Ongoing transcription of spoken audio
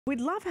We'd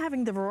love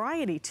having the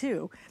variety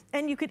too.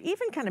 And you could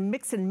even kind of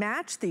mix and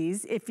match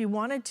these if you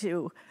wanted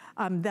to.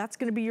 That's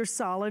gonna be your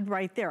solid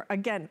right there.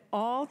 Again,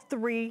 all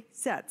 3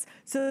 sets.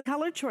 So the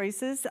color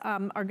choices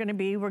are gonna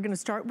be, we're gonna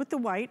start with the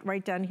white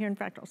right down here. In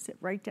fact, I'll sit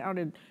right down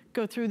and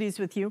go through these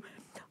with you.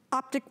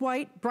 Optic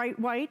white, bright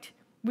white.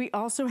 We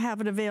also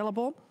have it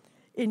available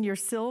in your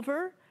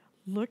silver.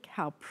 Look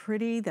how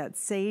pretty that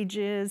sage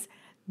is.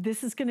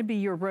 This is gonna be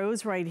your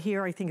rose right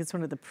here. I think it's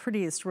one of the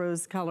prettiest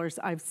rose colors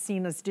I've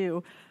seen us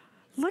do.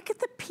 Look at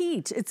the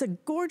peach. It's a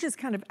gorgeous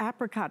kind of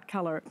apricot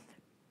color.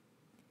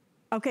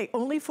 Okay,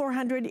 only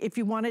 400. If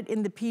you want it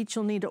in the peach,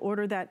 you'll need to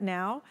order that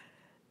now.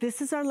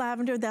 This is our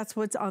lavender. That's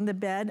what's on the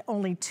bed.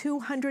 Only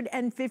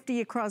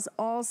 250 across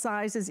all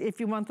sizes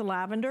if you want the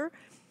lavender.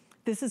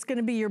 This is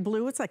gonna be your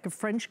blue. It's like a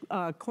French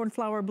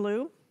cornflower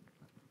blue.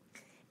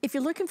 If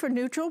you're looking for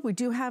neutral, we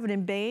do have it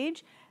in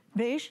beige,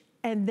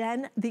 and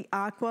then the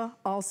aqua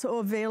also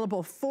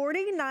available.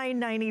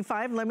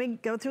 $49.95. Let me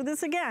go through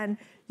this again.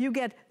 You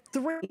get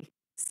 3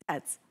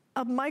 sets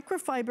of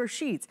microfiber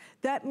sheets.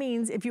 That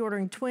means if you're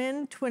ordering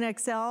twin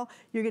XL,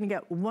 you're gonna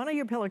get one of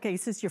your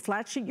pillowcases, your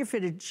flat sheet, your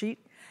fitted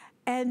sheet.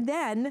 And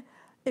then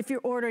if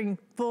you're ordering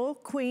full,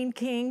 queen,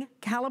 king,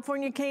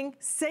 California king,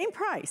 same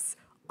price.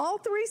 All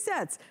 3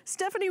 sets.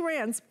 Stephanie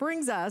Rance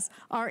brings us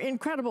our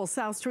incredible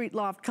South Street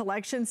Loft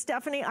collection.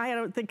 Stephanie, I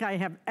don't think I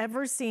have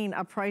ever seen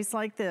a price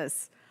like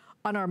this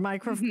on our,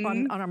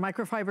 on our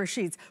microfiber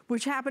sheets,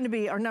 which happen to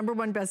be our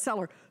 #1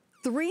 bestseller.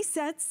 3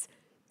 sets,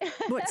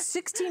 what,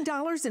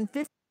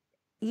 $16.50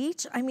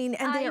 each? I mean,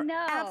 and they are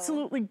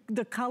absolutely,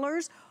 the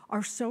colors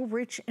are so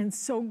rich and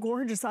so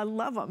gorgeous. I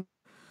love them.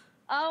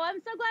 Oh, I'm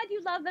so glad you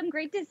love them.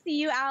 Great to see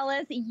you,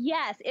 Alice.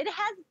 Yes, it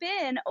has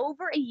been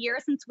over a year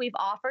since we've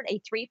offered a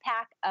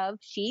 3-pack of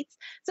sheets.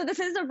 So this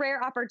is a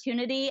rare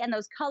opportunity, and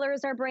those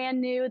colors are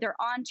brand new. They're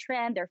on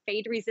trend. They're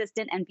fade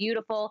resistant and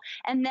beautiful.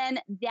 And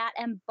then that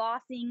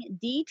embossing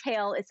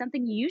detail is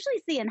something you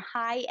usually see in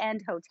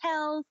high-end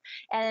hotels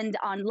and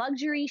on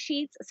luxury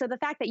sheets. So the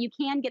fact that you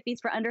can get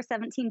these for under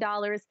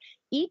 $17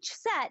 each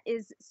set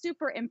is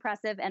super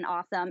impressive and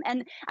awesome.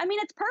 And I mean,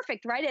 it's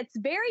perfect, right? It's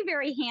very,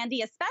 very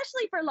handy,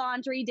 especially for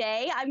laundry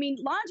day. I mean,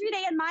 laundry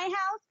day in my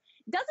house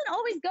doesn't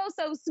always go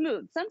so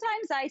smooth.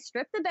 Sometimes I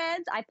strip the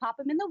beds, I pop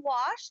them in the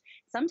wash.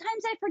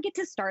 Sometimes I forget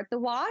to start the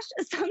wash.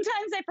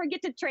 Sometimes I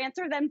forget to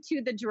transfer them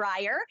to the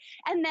dryer.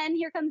 And then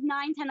here comes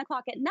 9, 10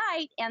 o'clock at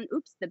night and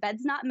oops, the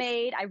bed's not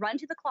made. I run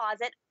to the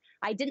closet.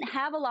 I didn't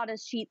have a lot of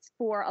sheets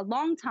for a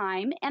long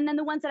time. And then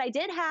the ones that I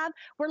did have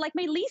were like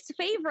my least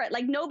favorite.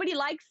 Like nobody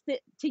likes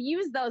to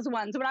use those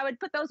ones. When I would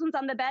put those ones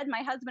on the bed,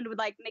 my husband would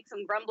like make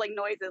some grumbling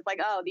noises like,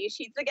 oh, these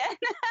sheets again.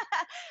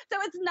 So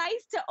it's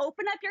nice to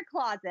open up your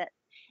closet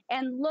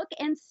and look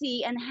and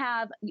see and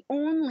have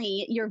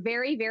only your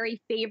very, very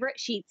favorite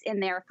sheets in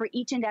there for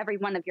each and every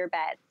one of your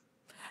beds.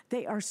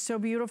 They are so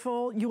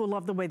beautiful. You will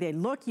love the way they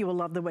look. You will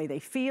love the way they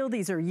feel.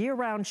 These are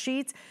year-round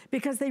sheets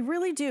because they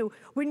really do.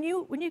 When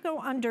you go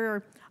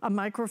under a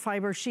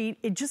microfiber sheet,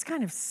 it just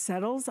kind of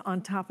settles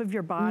on top of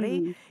your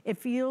body. It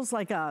feels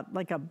like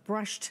a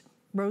brushed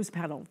rose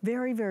petal.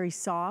 Very, very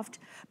soft,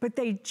 but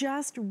they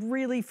just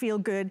really feel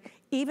good,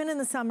 even in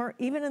the summer,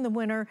 even in the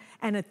winter.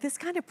 And at this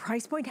kind of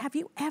price point, have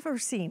you ever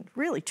seen,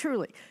 really,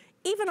 truly,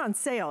 even on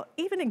sale,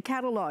 even in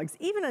catalogs,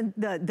 even in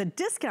the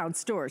discount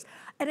stores,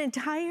 an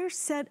entire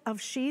set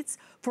of sheets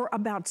for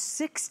about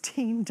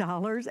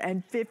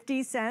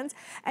 $16.50.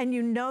 And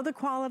you know the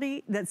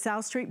quality that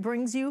South Street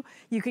brings you.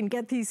 You can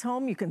get these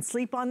home, you can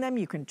sleep on them,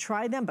 you can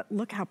try them, but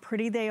look how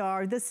pretty they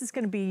are. This is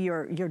gonna be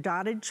your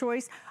dotted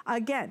choice.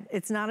 Again,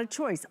 it's not a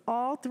choice.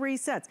 All 3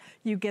 sets.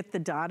 You get the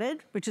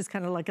dotted, which is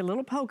kind of like a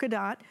little polka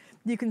dot.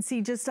 You can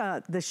see just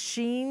the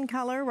sheen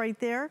color right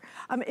there.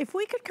 If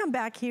we could come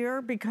back here,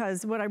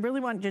 because what I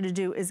really want you to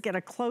do is get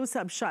a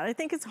close-up shot. I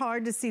think it's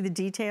hard to see the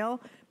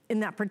detail in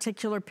that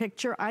particular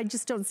picture. I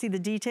just don't see the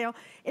detail.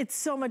 It's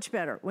so much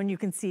better when you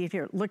can see it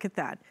here. Look at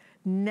that.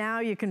 Now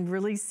you can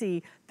really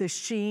see the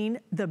sheen,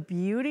 the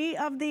beauty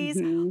of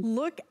these.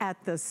 Look at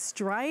the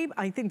stripe.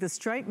 I think the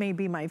stripe may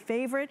be my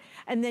favorite.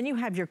 And then you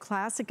have your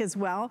classic as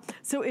well.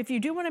 So if you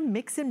do want to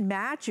mix and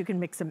match, you can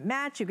mix and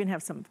match. You can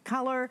have some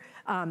color,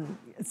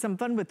 some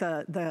fun with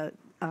the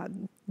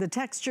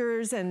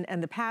textures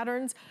and the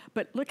patterns.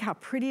 But look how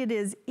pretty it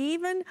is,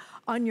 even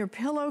on your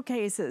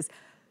pillowcases.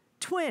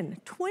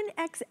 Twin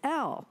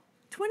XL.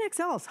 Twin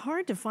XL is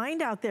hard to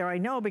find out there, I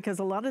know, because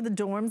a lot of the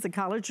dorms, the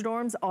college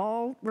dorms,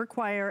 all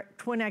require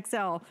Twin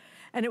XL.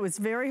 And it was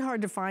very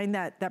hard to find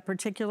that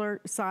particular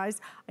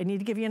size. I need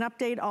to give you an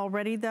update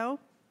already,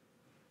 though.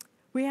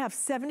 We have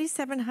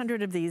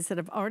 7,700 of these that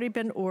have already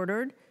been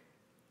ordered.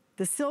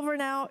 The silver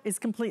now is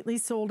completely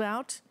sold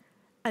out.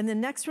 And the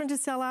next one to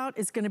sell out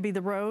is gonna be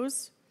the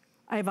rose.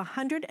 I have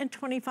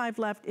 125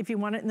 left if you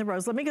want it in the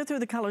rose. Let me go through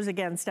the colors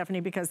again,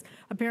 Stephanie, because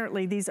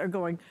apparently these are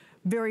going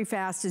very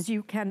fast, as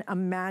you can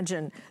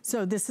imagine.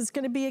 So this is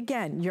gonna be,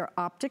 again, your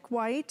optic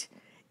white.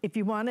 If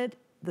you wanted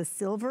the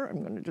silver,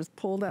 I'm gonna just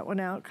pull that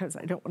one out because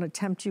I don't wanna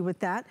tempt you with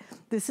that.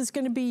 This is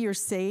gonna be your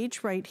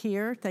sage right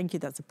here. Thank you,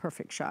 that's a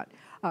perfect shot.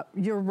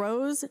 Your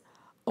rose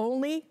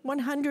Only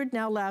 100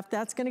 now left.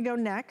 That's gonna go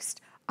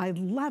next. I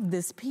love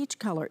this peach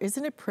color.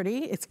 Isn't it pretty?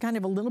 It's kind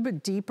of a little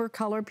bit deeper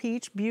color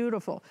peach.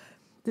 Beautiful.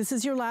 This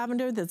is your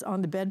lavender that's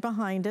on the bed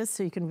behind us,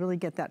 so you can really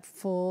get that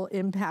full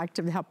impact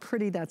of how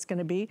pretty that's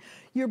gonna be.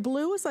 Your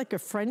blue is like a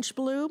French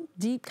blue,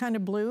 deep kind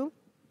of blue.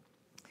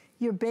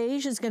 Your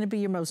beige is gonna be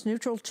your most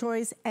neutral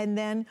choice, and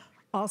then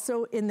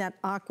also in that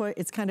aqua,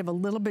 it's kind of a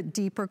little bit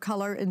deeper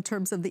color in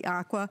terms of the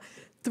aqua.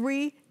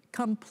 3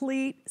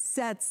 complete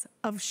sets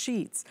of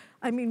sheets.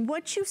 I mean,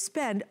 what you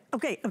spend,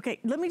 okay,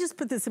 let me just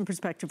put this in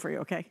perspective for you,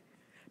 okay?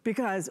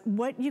 Because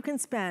what you can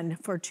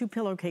spend for 2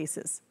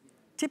 pillowcases,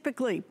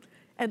 typically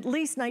at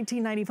least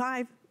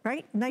 $19.95,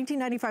 right?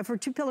 $19.95 for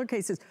 2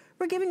 pillowcases.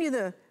 We're giving you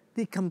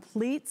the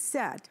complete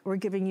set. We're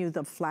giving you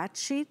the flat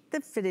sheet,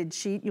 the fitted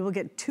sheet. You will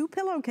get 2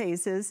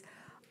 pillowcases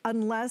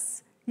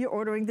unless you're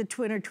ordering the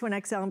twin or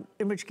twin XL,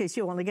 in which case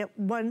you'll only get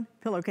 1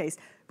 pillowcase.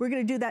 We're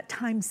gonna do that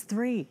times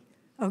 3.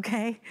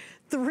 Okay,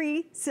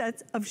 3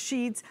 sets of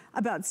sheets,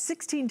 about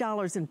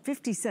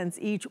 $16.50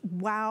 each.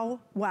 Wow,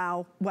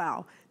 wow,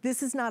 wow.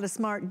 This is not a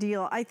smart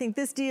deal. I think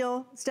this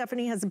deal,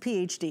 Stephanie, has a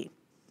PhD.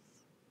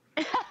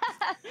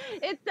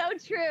 It's so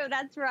true,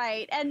 that's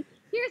right. And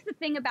here's the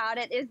thing about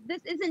it is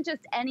this isn't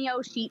just any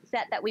old sheet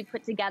set that we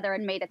put together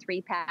and made a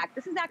 3-pack.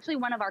 This is actually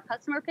one of our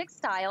customer pick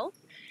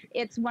styles.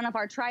 It's one of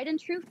our tried and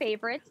true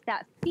favorites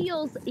that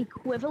feels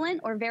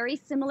equivalent or very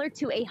similar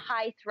to a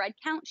high thread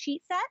count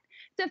sheet set.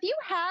 So if you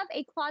have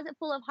a closet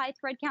full of high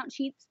thread count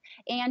sheets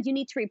and you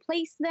need to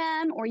replace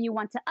them, or you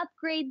want to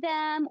upgrade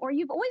them, or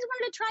you've always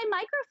wanted to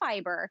try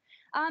microfiber,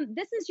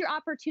 this is your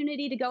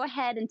opportunity to go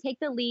ahead and take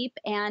the leap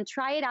and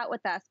try it out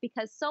with us,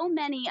 because so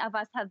many of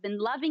us have been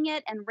loving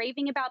it and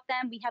raving about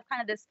them. We have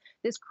kind of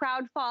this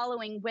crowd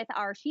following with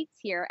our sheets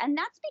here. And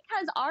that's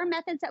because our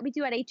methods that we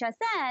do at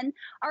HSN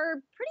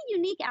are pretty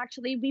unique,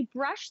 actually. We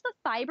brush the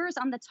fibers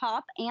on the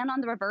top and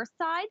on the reverse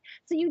side.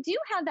 So you do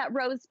have that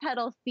rose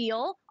petal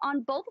feel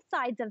on both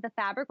sides of the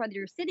fabric, whether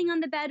you're sitting on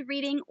the bed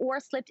reading or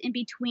slipped in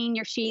between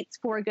your sheets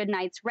for a good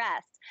night's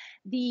rest.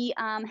 The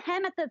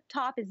hem at the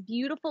top is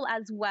beautiful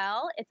as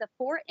well. It's a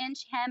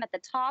 4-inch hem at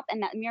the top,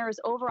 and that mirrors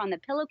over on the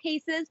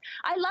pillowcases.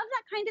 I love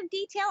that kind of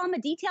detail. I'm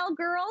a detail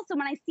girl, so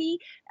when I see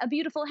a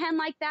beautiful hem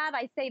like that,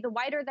 I say the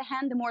wider the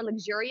hem, the more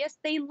luxurious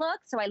they look.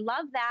 So I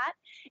love that.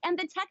 And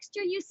the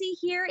texture you see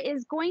here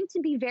is going to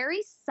be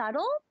very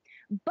subtle,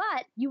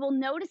 but you will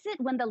notice it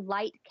when the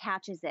light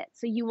catches it.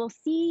 So you will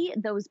see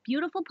those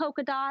beautiful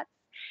polka dots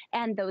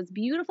and those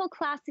beautiful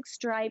classic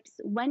stripes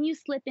when you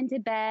slip into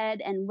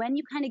bed and when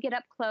you kind of get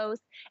up close.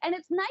 And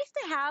it's nice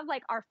to have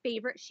like our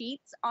favorite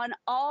sheets on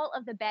all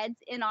of the beds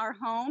in our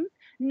home.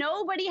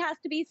 Nobody has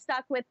to be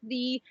stuck with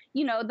the,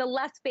 the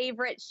less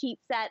favorite sheet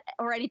set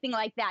or anything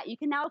like that. You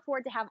can now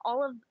afford to have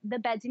all of the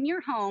beds in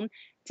your home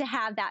to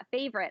have that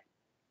favorite.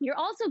 You're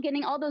also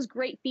getting all those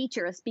great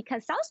features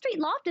because South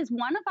Street Loft is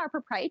one of our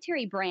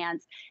proprietary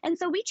brands. And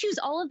so we choose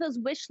all of those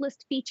wish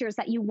list features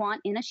that you want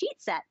in a sheet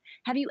set.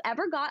 Have you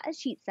ever got a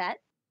sheet set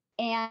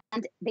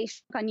and they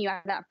shook on you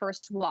after that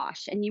first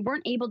wash and you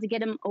weren't able to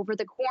get them over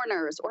the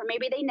corners, or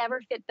maybe they never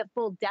fit the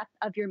full depth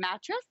of your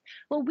mattress?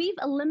 Well, we've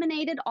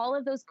eliminated all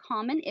of those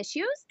common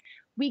issues.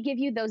 We give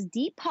you those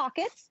deep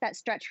pockets that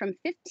stretch from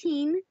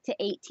 15 to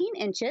 18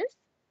 inches.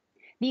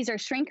 These are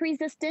shrink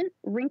resistant,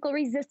 wrinkle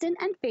resistant,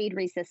 and fade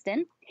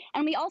resistant.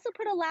 And we also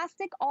put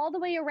elastic all the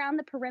way around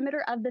the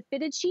perimeter of the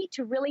fitted sheet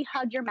to really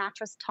hug your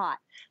mattress taut.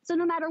 So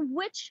no matter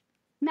which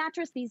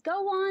mattress these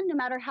go on, no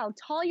matter how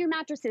tall your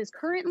mattress is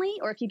currently,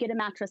 or if you get a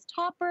mattress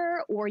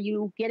topper, or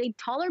you get a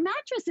taller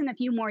mattress in a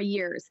few more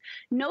years,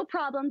 no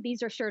problem,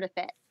 these are sure to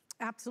fit.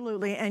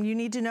 Absolutely, and you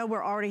need to know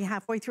we're already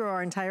halfway through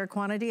our entire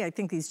quantity. I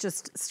think these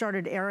just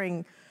started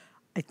airing,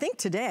 I think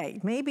today,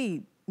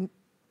 maybe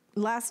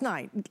last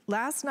night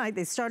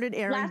they started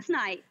airing. Last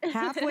night.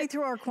 Halfway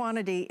through our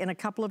quantity in a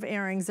couple of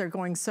airings. They're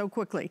going so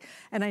quickly.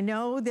 And I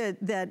know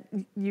that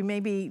you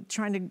may be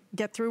trying to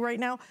get through right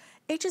now.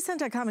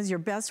 HSN.com is your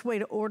best way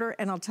to order,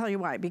 and I'll tell you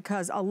why,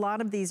 because a lot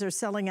of these are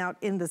selling out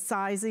in the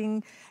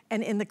sizing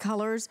and in the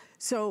colors.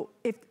 So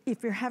if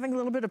you're having a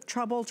little bit of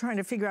trouble trying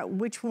to figure out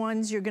which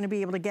ones you're gonna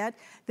be able to get,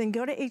 then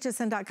go to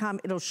HSN.com.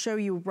 It'll show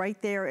you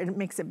right there, and it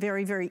makes it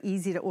very, very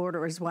easy to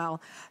order as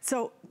well.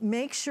 So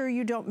make sure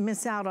you don't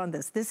miss out on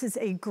this. This is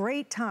a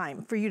great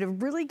time for you to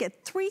really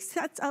get 3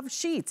 sets of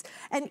sheets,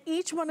 and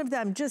each one of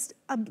them just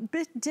a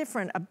bit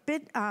different, a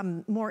bit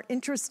more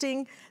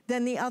interesting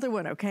than the other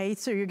one, okay?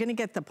 So you're gonna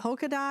get the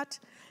polka dot,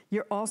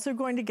 you're also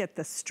going to get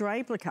the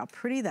stripe. Look how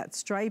pretty that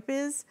stripe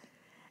is.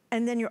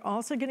 And then you're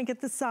also gonna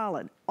get the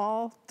solid,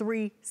 all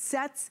 3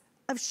 sets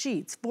of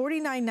sheets,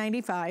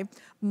 $49.95.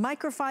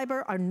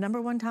 Microfiber, our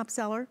 #1 top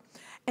seller,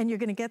 and you're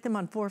gonna get them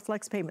on 4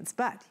 flex payments.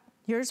 But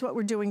here's what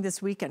we're doing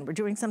this weekend. We're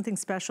doing something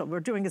special. We're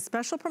doing a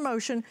special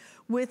promotion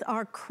with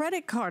our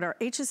credit card, our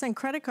HSN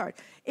credit card.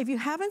 If you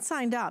haven't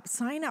signed up,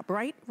 sign up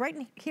right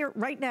here,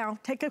 right now.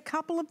 Take a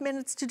couple of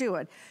minutes to do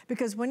it,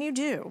 because when you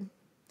do,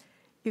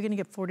 you're gonna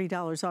get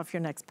 $40 off your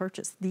next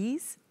purchase.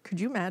 These, could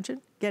you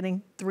imagine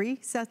getting 3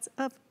 sets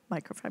of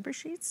microfiber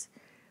sheets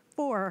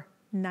for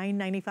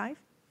 $9.95?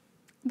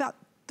 About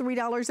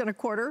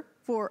 $3.25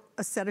 for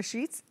a set of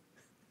sheets.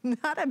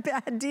 Not a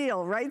bad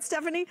deal, right,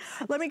 Stephanie?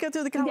 Let me go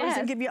through the colors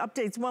and give you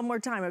updates one more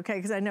time, okay?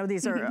 Because I know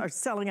these are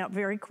selling out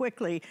very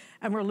quickly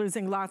and we're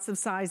losing lots of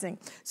sizing.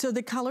 So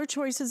the color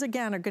choices,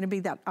 again, are gonna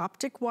be that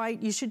optic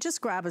white. You should just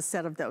grab a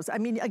set of those. I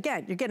mean,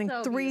 again, you're getting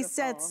so 3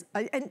 sets,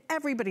 and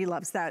everybody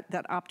loves that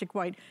optic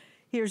white.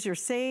 Here's your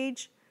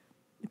sage.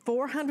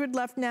 400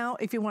 left now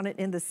if you want it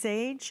in the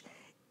sage.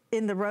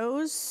 In the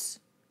rose,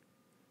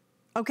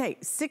 okay,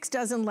 6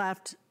 dozen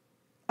left.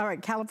 All right,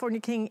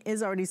 California King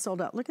is already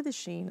sold out. Look at the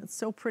sheen, it's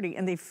so pretty,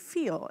 and they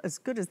feel as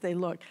good as they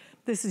look.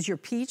 This is your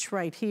peach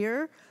right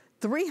here.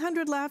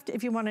 300 left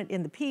if you want it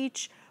in the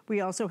peach. We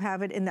also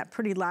have it in that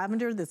pretty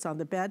lavender that's on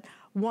the bed.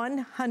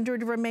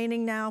 100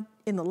 remaining now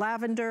in the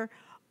lavender,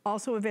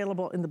 also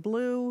available in the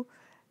blue,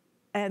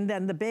 and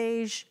then the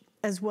beige,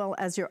 as well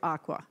as your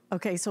aqua.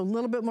 Okay, so a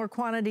little bit more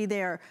quantity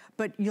there,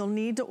 but you'll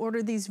need to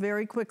order these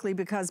very quickly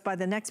because by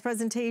the next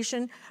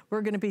presentation,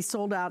 we're gonna be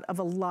sold out of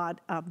a lot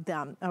of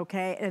them,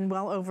 okay? And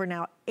well over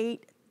now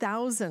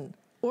 8,000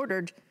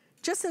 ordered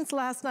just since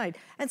last night.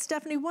 And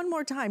Stephanie, one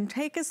more time,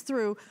 take us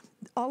through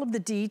all of the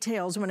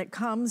details when it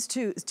comes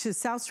to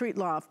South Street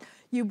Loft.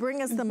 You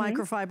bring us the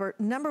microfiber,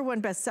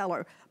 #1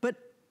 bestseller, but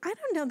I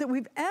don't know that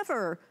we've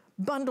ever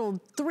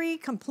bundled 3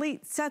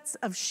 complete sets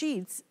of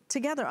sheets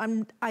together.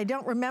 I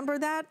don't remember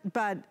that,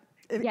 but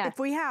if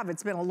we have,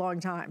 it's been a long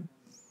time.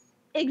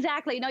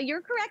 Exactly. No, you're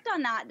correct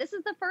on that. This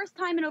is the first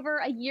time in over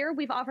a year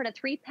we've offered a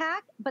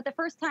 3-pack, but the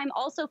first time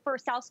also for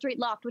South Street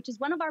Loft, which is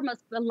one of our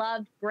most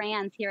beloved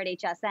brands here at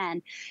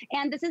HSN.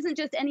 And this isn't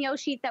just any old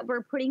sheet that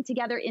we're putting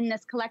together in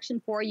this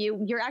collection for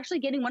you. You're actually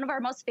getting one of our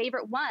most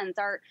favorite ones.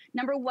 Our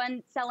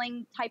 #1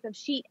 selling type of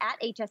sheet at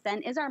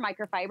HSN is our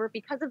microfiber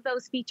because of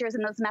those features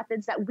and those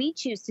methods that we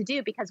choose to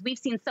do, because we've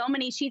seen so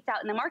many sheets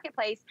out in the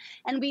marketplace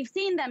and we've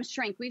seen them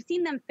shrink, we've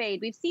seen them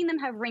fade, we've seen them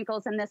have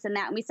wrinkles and this and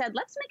that. And we said,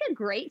 let's make a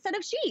great set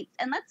of sheets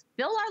and let's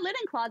fill our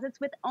linen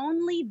closets with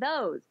only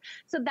those.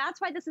 So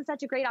that's why this is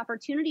such a great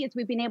opportunity, is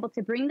we've been able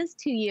to bring this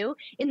to you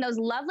in those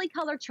lovely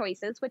color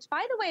choices, which,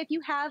 by the way, if you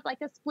have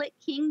like a split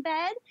king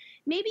bed,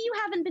 maybe you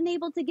haven't been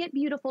able to get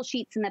beautiful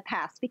sheets in the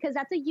past because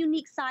that's a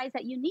unique size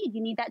that you need.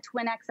 You need that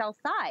twin XL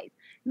size.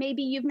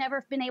 Maybe you've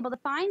never been able to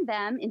find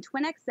them in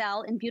twin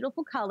XL in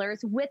beautiful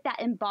colors with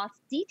that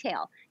embossed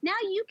detail. Now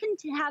you can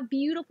have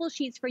beautiful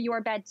sheets for your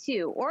bed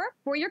too, or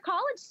for your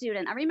college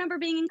student. I remember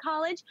being in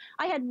college,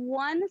 I had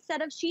 1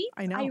 set of sheets.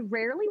 I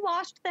rarely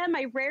washed them.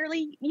 I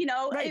rarely,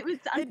 it was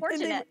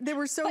unfortunate. And they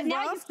were so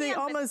rough, they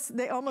almost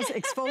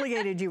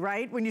exfoliated you,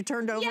 right? When you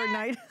turned over at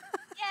night.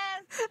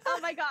 Yes. Oh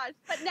my gosh.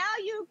 But now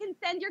you can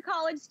send your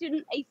college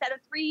student a set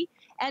of 3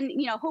 and,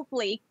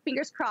 hopefully,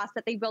 fingers crossed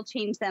that they will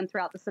change them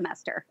throughout the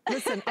semester.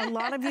 Listen, a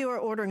lot of you are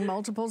ordering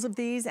multiples of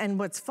these. And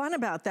what's fun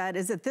about that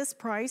is at this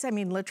price, I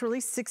mean, literally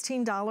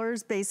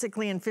 $16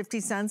 basically and 50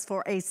 cents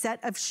for a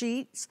set of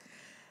sheets.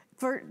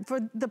 For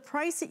the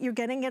price that you're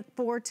getting it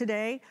for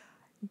today,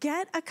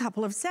 get a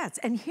couple of sets.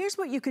 And here's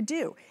what you could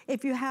do.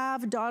 If you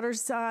have daughter,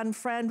 son,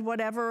 friend,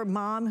 whatever,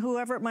 mom,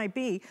 whoever it might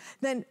be,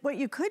 then what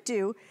you could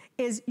do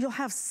is you'll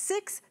have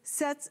 6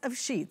 sets of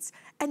sheets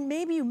and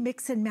maybe you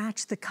mix and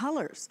match the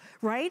colors,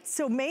 right?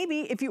 So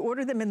maybe if you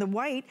order them in the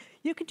white,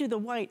 you could do the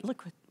white.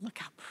 Look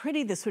how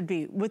pretty this would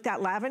be with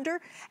that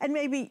lavender. And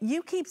maybe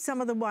you keep some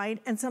of the white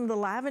and some of the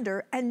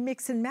lavender and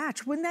mix and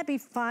match. Wouldn't that be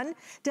fun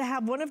to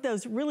have one of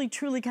those really,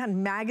 truly kind of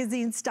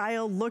magazine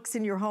style looks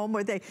in your home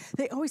where they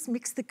always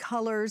mix the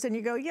colors and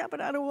you go, yeah, but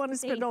I don't want to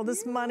spend all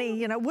this money.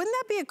 Wouldn't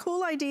that be a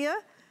cool idea?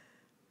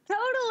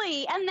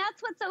 Totally. And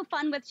that's what's so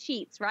fun with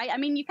sheets, right? I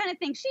mean, you kind of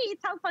think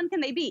sheets, how fun can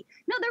they be?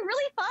 No, they're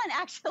really fun,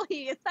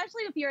 actually,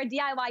 especially if you're a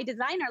DIY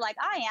designer like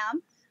I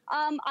am.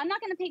 I'm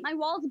not going to paint my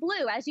walls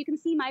blue. As you can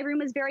see, my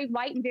room is very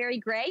white and very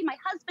gray. My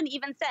husband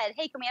even said,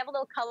 hey, can we have a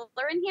little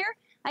color in here?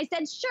 I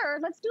said, sure,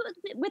 let's do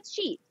it with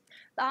sheets.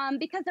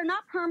 Because they're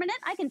not permanent.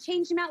 I can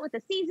change them out with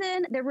the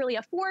season. They're really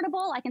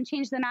affordable. I can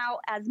change them out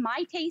as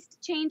my taste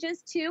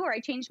changes too, or I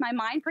change my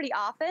mind pretty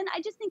often.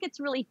 I just think it's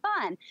really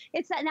fun.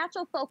 It's that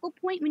natural focal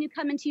point when you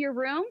come into your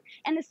room,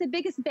 and it's the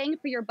biggest bang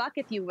for your buck,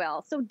 if you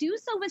will. So do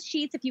so with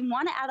sheets if you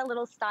want to add a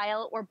little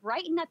style or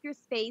brighten up your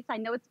space. I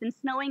know it's been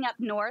snowing up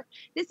north.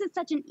 This is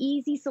such an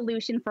easy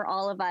solution for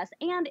all of us,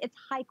 and it's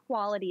high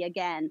quality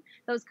again.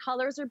 Those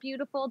colors are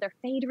beautiful. They're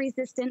fade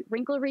resistant,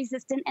 wrinkle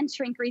resistant, and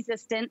shrink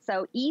resistant.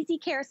 So easy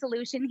care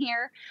solution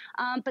here.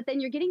 But then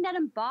you're getting that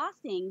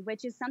embossing,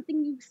 which is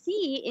something you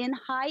see in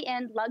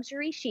high-end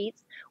luxury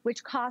sheets,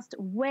 which cost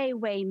way,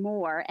 way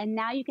more. And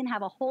now you can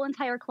have a whole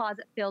entire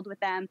closet filled with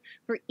them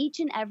for each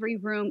and every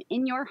room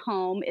in your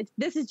home.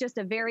 This is just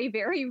a very,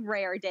 very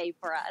rare day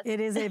for us. It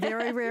is a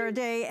very rare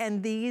day,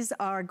 and these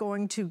are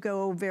going to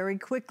go very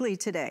quickly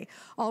today.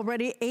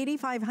 Already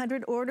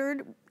 8,500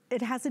 ordered.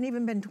 It hasn't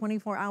even been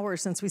 24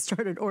 hours since we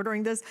started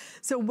ordering this.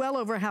 So well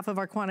over half of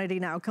our quantity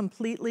now,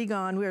 completely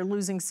gone. We are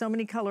losing so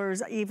many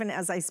colors even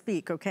as I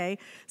speak, okay?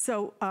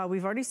 So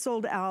we've already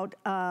sold out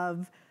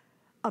of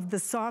the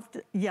soft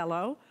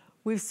yellow.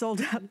 We've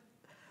sold out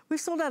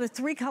of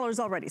 3 colors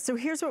already. So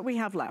here's what we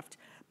have left.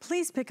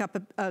 please pick up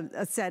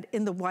a set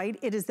in the white.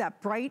 It is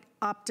that bright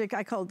optic,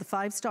 I call it the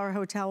 5-star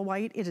hotel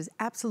white. It is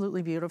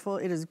absolutely beautiful.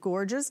 It is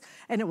gorgeous,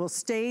 and it will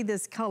stay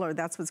this color.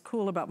 That's what's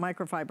cool about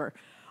microfiber.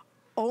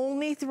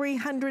 Only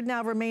 300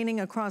 now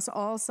remaining across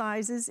all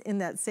sizes in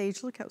that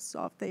sage. Look how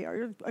soft they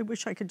are. I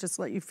wish I could just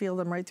let you feel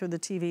them right through the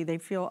TV. They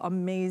feel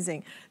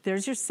amazing.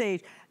 There's your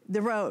sage.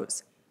 The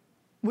rose.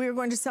 We're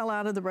going to sell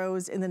out of the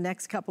rose in the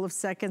next couple of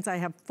seconds. I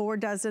have 4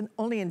 dozen,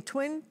 only in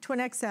twin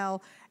XL,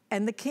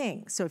 and the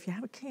king. So if you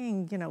have a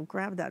king, you know,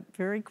 grab that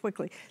very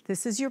quickly.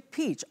 This is your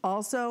peach,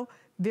 also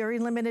very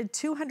limited,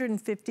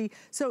 250.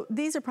 So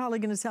these are probably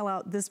gonna sell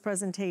out this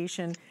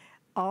presentation.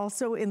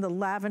 Also in the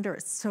lavender,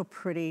 it's so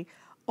pretty.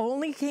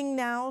 Only king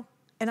now,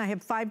 and I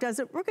have 5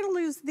 dozen. We're gonna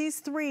lose these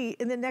 3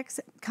 in the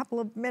next couple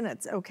of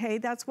minutes, okay?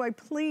 That's why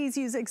please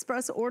use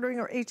express ordering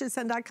or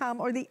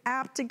hsn.com or the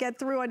app to get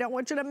through. I don't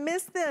want you to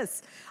miss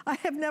this. I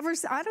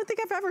don't think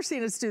I've ever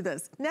seen us do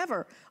this,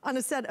 never, on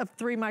a set of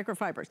 3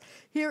 microfibers.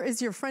 Here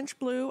is your French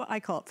blue. I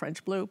call it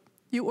French blue.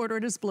 You order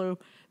it as blue.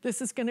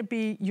 This is gonna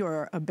be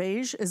your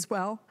beige as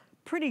well,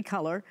 pretty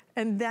color,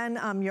 and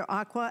then your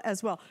aqua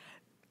as well.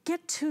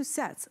 Get 2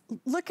 sets.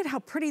 Look at how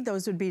pretty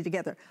those would be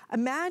together.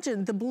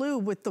 Imagine the blue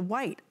with the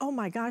white. Oh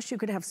my gosh, you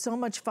could have so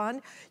much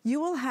fun. You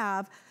will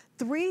have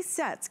 3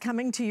 sets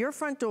coming to your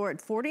front door at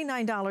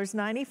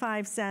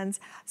 $49.95.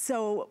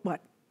 So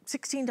what?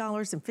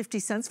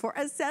 $16.50 for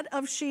a set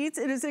of sheets.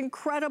 It is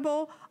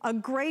incredible, a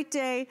great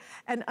day.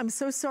 And I'm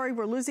so sorry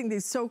we're losing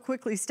these so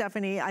quickly,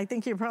 Stephanie. I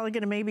think you're probably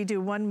gonna maybe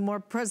do 1 more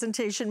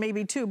presentation,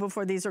 maybe 2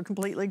 before these are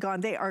completely gone.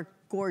 They are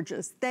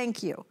gorgeous.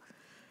 Thank you.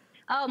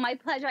 Oh, my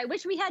pleasure. I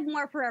wish we had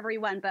more for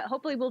everyone, but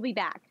hopefully we'll be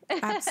back.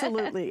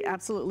 Absolutely,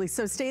 absolutely.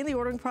 So stay in the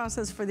ordering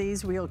process for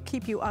these. We'll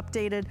keep you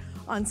updated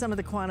on some of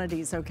the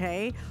quantities,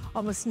 okay?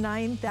 Almost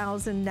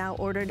 9,000 now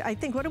ordered. I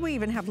think, what do we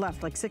even have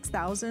left? Like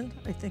 6,000,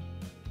 I think.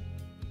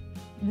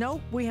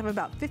 Nope, we have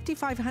about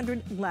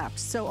 5,500 left.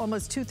 So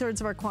almost 2/3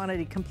 of our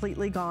quantity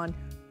completely gone.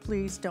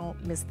 Please don't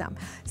miss them.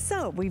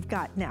 So we've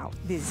got now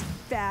these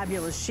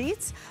fabulous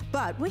sheets,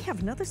 but we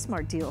have another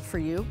smart deal for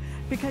you,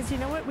 because you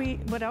know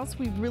what else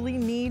we really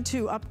need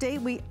to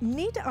update? We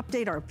need to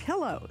update our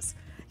pillows.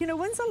 You know,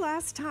 when's the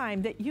last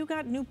time that you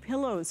got new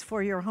pillows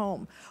for your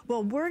home?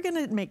 Well, we're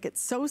gonna make it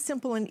so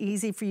simple and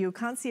easy for you.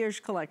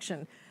 Concierge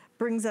Collection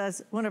brings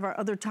us one of our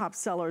other top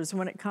sellers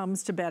when it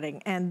comes to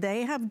bedding, and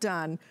they have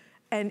done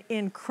an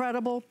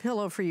incredible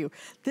pillow for you.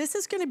 This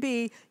is gonna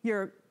be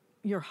your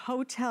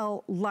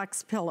Hotel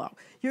Luxe pillow.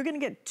 You're gonna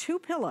get 2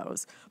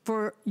 pillows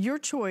for your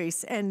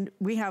choice, and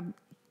we have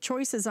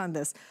choices on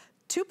this.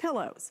 2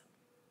 pillows,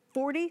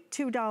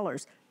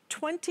 $42,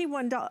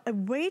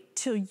 $21. Wait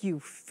till you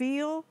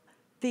feel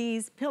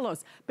these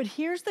pillows. But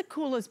here's the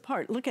coolest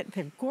part. Look at,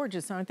 they're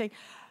gorgeous, aren't they?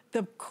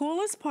 The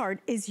coolest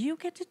part is you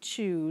get to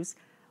choose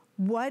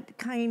what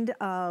kind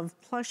of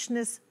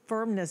plushness,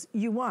 firmness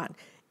you want.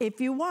 If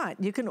you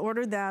want, you can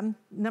order them.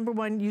 Number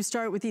 1, you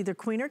start with either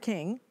queen or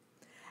king,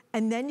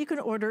 and then you can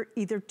order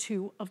either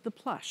 2 of the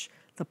plush.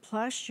 The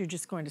plush, you're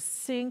just going to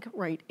sink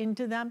right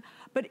into them.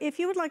 But if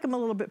you would like them a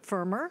little bit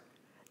firmer,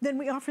 then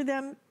we offer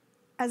them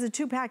as a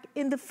 2-pack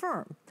in the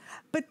firm.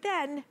 But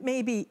then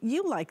maybe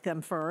you like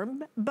them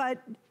firm,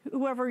 but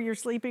whoever you're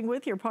sleeping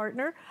with, your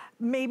partner,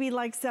 maybe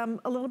likes them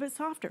a little bit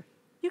softer.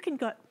 You can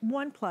get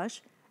 1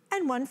 plush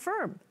and 1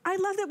 firm. I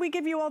love that we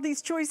give you all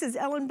these choices.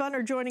 Ellen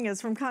Bunner joining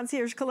us from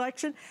Concierge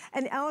Collection.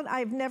 And Ellen,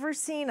 I've never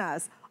seen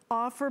us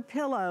offer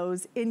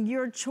pillows in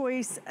your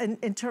choice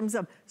in terms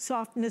of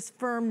softness,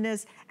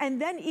 firmness,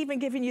 and then even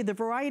giving you the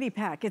variety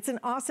pack. It's an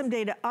awesome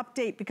day to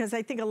update, because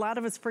I think a lot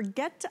of us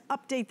forget to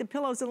update the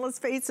pillows, and let's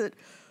face it,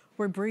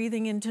 we're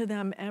breathing into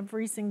them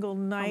every single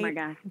night. Oh my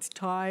gosh. It's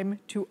time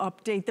to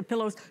update the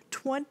pillows.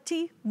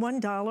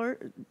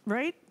 $21,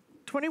 right?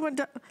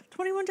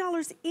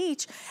 $21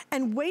 each.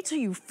 And wait till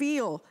you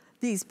feel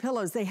these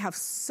pillows. They have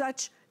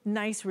such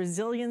nice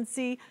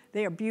resiliency.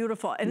 They are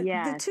beautiful. And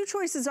the 2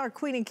 choices are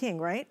queen and king,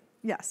 right?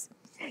 Yes.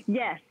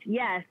 Yes,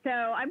 yes. So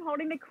I'm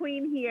holding the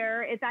queen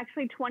here. It's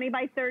actually 20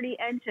 by 30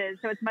 inches,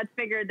 so it's much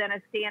bigger than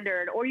a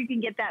standard, or you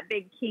can get that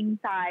big king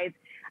size.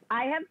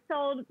 I have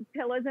sold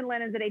pillows and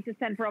linens at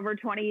HSN for over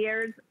 20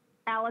 years.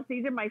 Alice,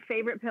 these are my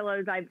favorite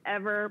pillows I've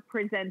ever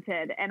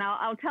presented, and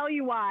I'll tell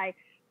you why.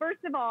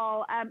 First of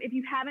all, if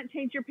you haven't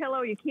changed your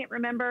pillow, you can't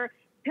remember,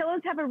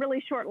 pillows have a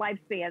really short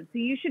lifespan, so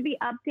you should be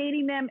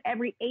updating them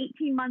every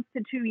 18 months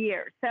to 2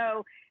 years.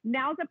 So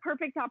now's a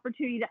perfect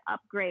opportunity to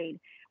upgrade.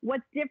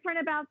 What's different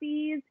about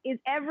these is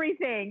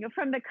everything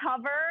from the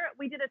cover.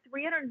 We did a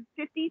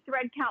 350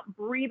 thread count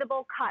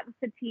breathable cotton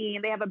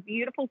sateen. They have a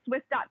beautiful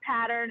Swiss dot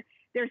pattern.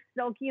 They're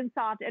silky and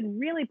soft and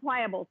really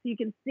pliable, so you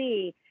can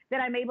see that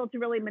I'm able to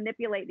really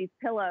manipulate these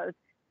pillows.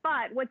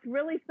 But what's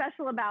really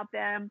special about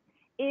them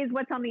is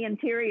what's on the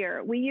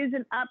interior. We use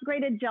an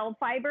upgraded gel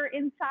fiber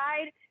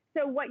inside.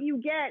 So what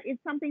you get is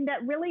something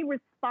that really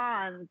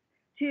responds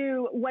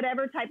to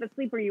whatever type of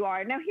sleeper you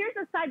are. Now here's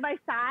a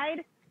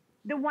side-by-side.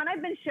 The one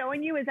I've been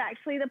showing you is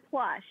actually the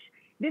plush.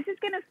 This is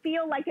gonna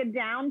feel like a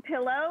down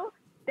pillow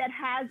that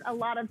has a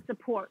lot of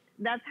support.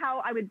 That's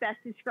how I would best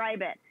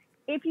describe it.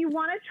 If you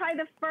want to try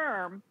the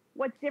firm,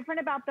 what's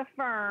different about the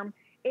firm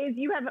is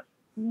you have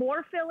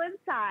more fill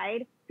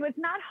inside. So it's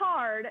not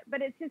hard,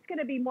 but it's just going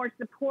to be more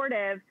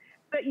supportive.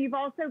 But you've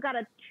also got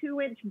a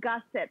 2-inch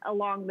gusset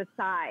along the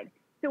side.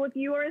 So if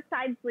you are a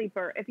side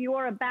sleeper, if you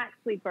are a back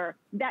sleeper,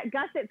 that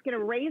gusset's going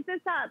to raise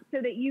this up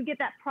so that you get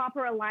that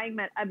proper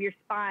alignment of your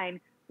spine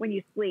when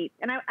you sleep.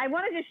 And I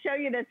want to just show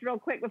you this real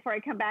quick before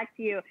I come back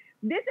to you.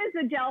 This is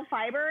the gel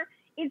fiber.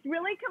 It's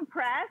really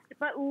compressed,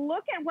 but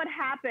look at what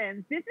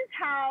happens. This is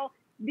how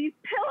these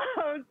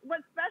pillows,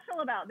 what's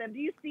special about them? Do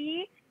you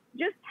see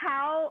just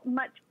how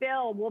much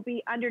fill will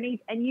be underneath,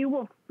 and you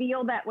will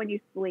feel that when you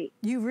sleep.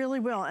 You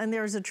really will, and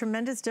there's a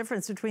tremendous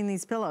difference between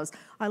these pillows.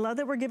 I love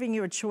that we're giving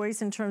you a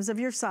choice in terms of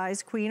your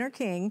size, queen or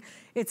king.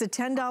 It's a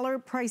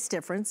 $10 price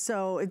difference,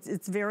 so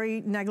it's very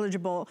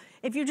negligible.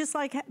 If you just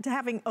like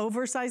having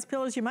oversized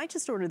pillows, you might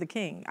just order the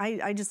king.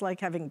 I just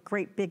like having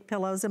great big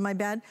pillows in my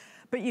bed,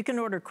 but you can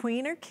order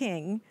queen or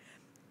king,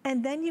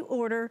 and then you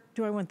order,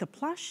 do I want the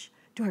plush?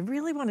 Do I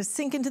really want to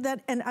sink into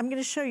that? And I'm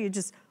gonna show you,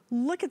 just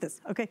look at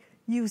this, okay?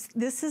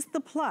 This is the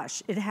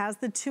plush. It has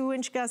the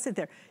 2-inch gusset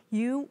there.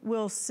 You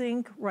will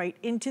sink right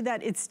into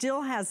that. It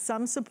still has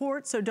some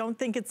support, so don't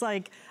think it's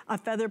like a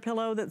feather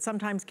pillow that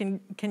sometimes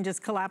can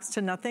just collapse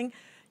to nothing.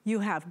 You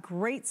have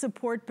great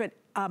support, but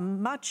a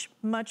much,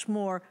 much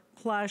more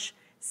plush,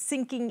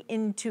 sinking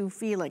into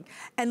feeling.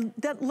 And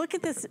look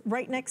at this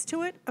right next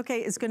to it,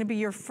 okay, is gonna be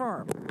your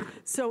firm.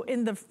 So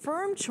in the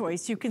firm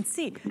choice, you can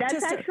see.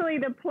 That's actually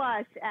the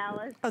plush,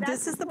 Alice. Oh,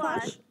 this is the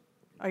plush?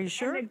 Are you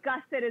sure? And the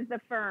gusset is the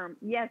firm.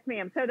 Yes,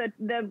 ma'am. So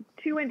the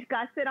 2-inch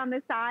gusset on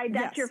the side,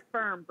 that's your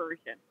firm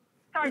version.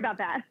 Sorry about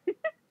that.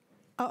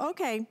 Oh,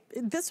 okay.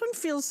 This one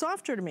feels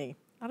softer to me.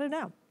 I don't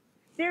know.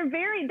 That's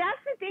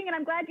the thing, and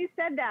I'm glad you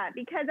said that,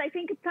 because I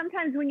think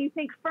sometimes when you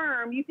think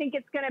firm, you think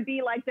it's going to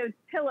be like those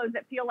pillows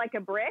that feel like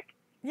a brick.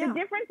 Yeah. The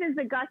difference is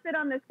the gusset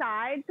on the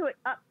side, so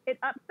it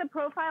ups the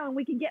profile, and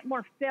we can get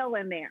more fill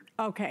in there.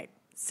 Okay.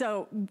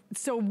 So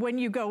when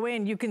you go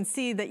in, you can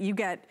see that you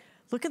get,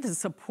 look at the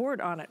support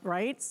on it,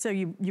 right? So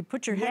you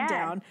put your head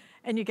down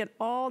and you get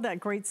all that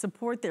great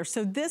support there.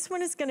 So this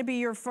one is gonna be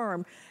your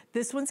firm.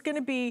 This one's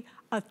gonna be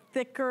a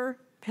thicker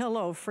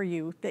pillow for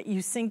you that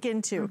you sink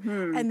into.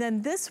 And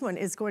then this one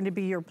is going to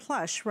be your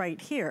plush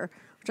right here,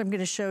 which I'm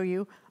gonna show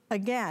you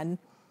again.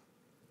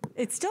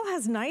 It still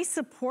has nice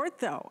support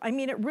though. I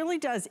mean, it really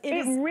does.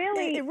 It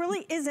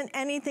really isn't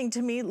anything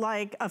to me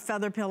like a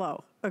feather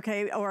pillow,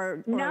 okay?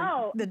 Or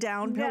the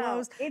down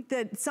pillows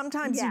that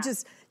sometimes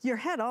your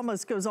head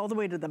almost goes all the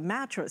way to the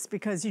mattress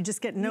because you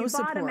just get no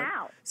support. Bottom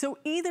out. So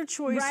either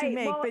choice you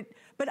make,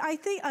 but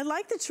I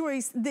like the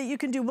choice that you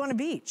can do one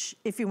of each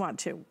if you want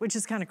to, which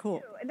is kind of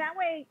cool. That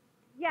way,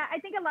 I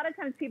think a lot of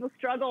times people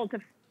struggle to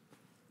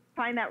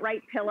find that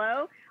right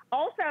pillow.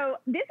 Also,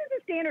 this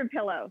is a standard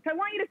pillow. So I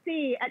want you to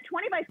see at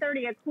 20 by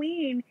 30, a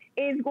queen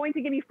is going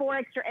to give you 4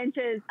 extra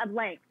inches of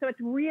length. So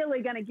it's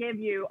really going to give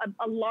you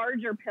a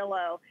larger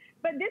pillow.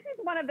 But this is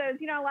one of those,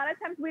 a lot of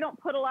times we don't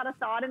put a lot of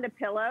thought into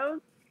pillows.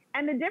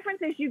 And the difference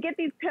is you get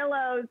these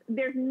pillows,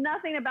 there's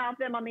nothing about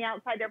them on the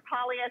outside. They're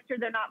polyester,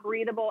 they're not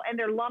breathable, and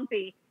they're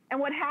lumpy. And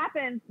what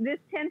happens, this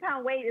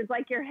 10-pound weight is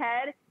like your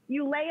head.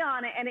 You lay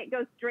on it and it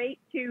goes straight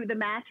to the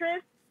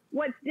mattress.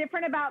 What's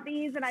different about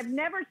these, and I've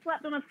never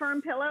slept on a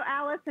firm pillow,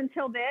 Alice,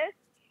 until this,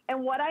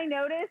 and what I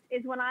noticed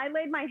is when I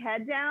laid my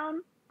head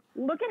down,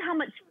 look at how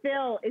much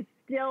fill is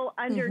still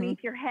underneath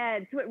your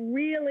head. So it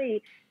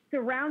really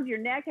surrounds your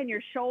neck and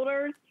your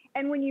shoulders.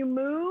 And when you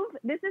move,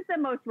 this is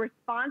the most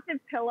responsive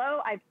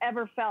pillow I've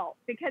ever felt,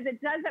 because it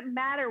doesn't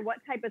matter what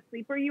type of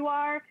sleeper you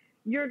are,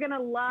 you're going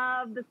to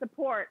love the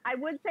support. I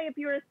would say if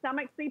you're a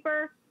stomach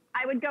sleeper,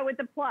 I would go with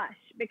the plush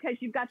because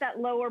you've got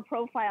that lower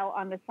profile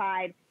on the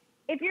side.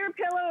 If you're a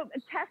pillow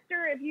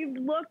tester, if you've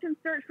looked and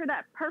searched for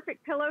that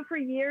perfect pillow for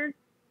years,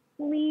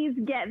 please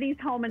get these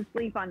home and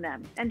sleep on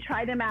them and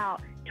try them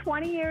out.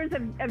 20 years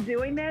of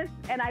doing this,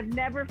 and I've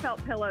never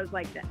felt pillows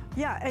like this.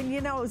 Yeah,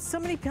 and so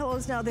many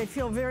pillows now, they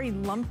feel very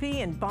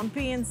lumpy and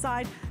bumpy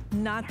inside.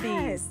 Not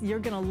these. You're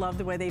gonna love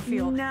the way they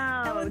feel.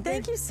 No. Ellen,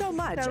 thank you so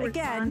much.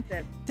 Again,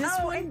 this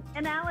one.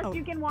 And Alice,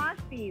 you can wash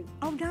these.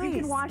 Oh, nice. You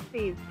can wash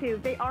these too.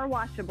 They are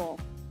washable.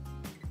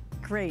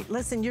 Great.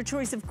 Listen, your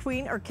choice of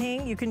queen or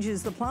king, you can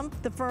choose the plump,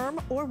 the firm,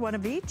 or one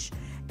of each.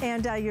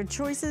 And your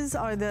choices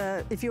are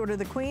if you order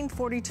the queen,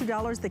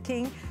 $42, the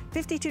king,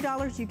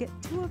 $52. You get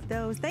 2 of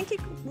those. Thank you,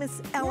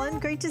 Miss Ellen.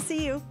 Great to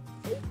see you.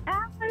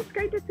 Alice,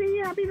 great to see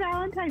you. Happy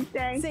Valentine's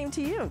Day. Same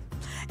to you.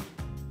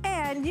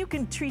 And you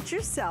can treat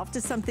yourself to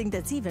something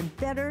that's even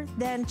better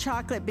than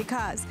chocolate,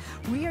 because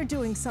we are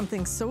doing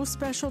something so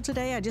special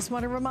today. I just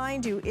want to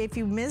remind you, if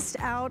you missed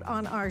out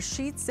on our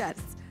sheet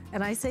sets,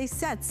 and I say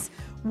sets,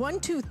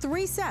 1, 2,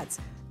 3 sets,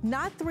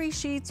 not 3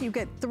 sheets. You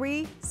get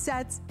 3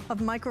 sets of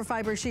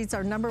microfiber sheets,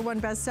 our #1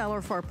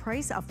 bestseller, for a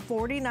price of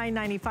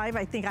 $49.95.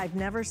 I think I've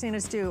never seen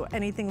us do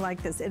anything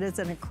like this. It is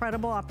an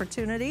incredible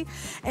opportunity.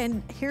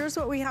 And here's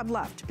what we have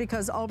left,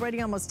 because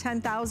already almost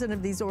 10,000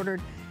 of these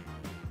ordered.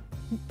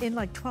 in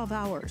like 12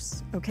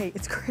 hours. Okay,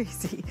 it's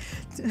crazy.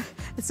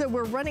 So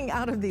we're running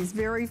out of these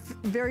very,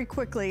 very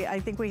quickly. I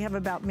think we have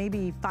about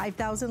maybe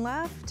 5,000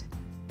 left.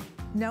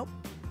 Nope.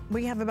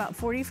 We have about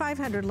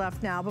 4,500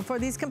 left now before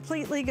these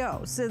completely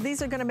go. So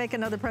these are gonna make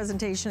another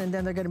presentation and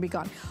then they're gonna be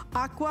gone.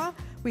 Aqua,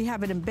 we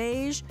have it in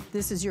beige.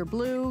 This is your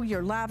blue,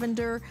 your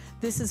lavender.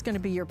 This is gonna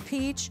be your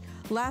peach.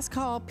 Last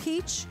call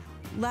peach,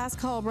 last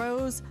call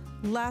rose,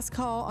 last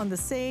call on the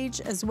sage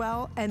as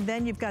well. And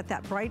then you've got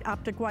that bright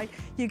optic white.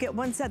 You get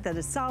one set that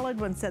is solid,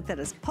 one set that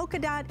is polka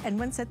dot, and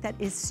one set that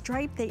is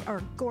striped. They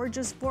are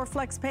gorgeous, 4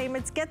 flex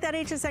payments. Get that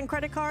HSN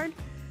credit card,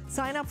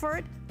 sign up for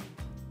it.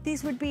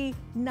 These would be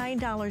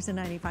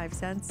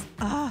 $9.95.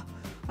 Ah,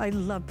 I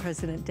love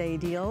President Day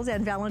deals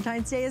and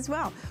Valentine's Day as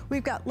well.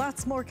 We've got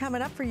lots more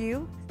coming up for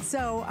you.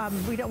 So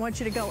we don't want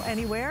you to go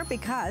anywhere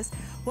because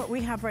what we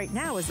have right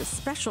now is a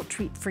special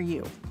treat for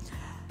you.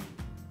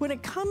 When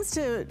it comes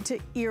to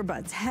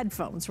earbuds,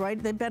 headphones,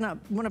 right? They've been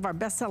one of our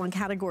best-selling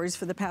categories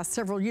for the past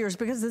several years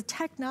because the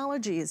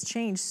technology has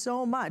changed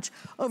so much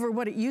over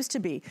what it used to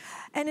be.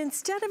 And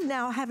instead of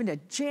now having to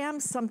jam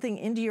something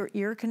into your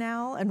ear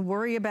canal and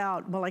worry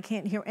about, well, I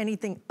can't hear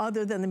anything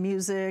other than the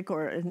music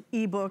or an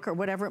ebook or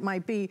whatever it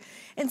might be,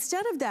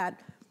 instead of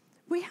that,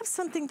 we have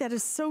something that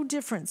is so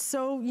different,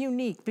 so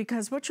unique,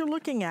 because what you're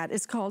looking at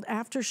is called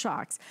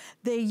aftershocks.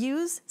 They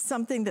use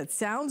something that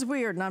sounds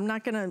weird, and I'm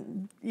not gonna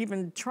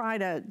even try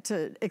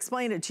to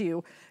explain it to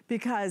you,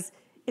 because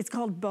it's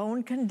called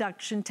bone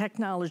conduction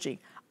technology.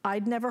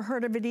 I'd never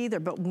heard of it either,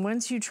 but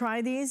once you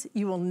try these,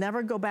 you will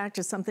never go back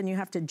to something you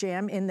have to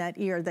jam in that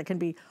ear that can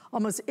be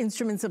almost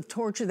instruments of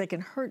torture. They can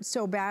hurt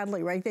so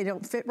badly, right? They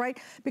don't fit right,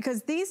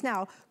 because these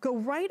now go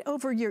right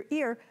over your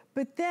ear,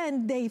 but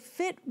then they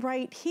fit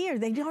right here.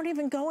 They don't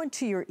even go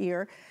into your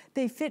ear.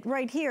 They fit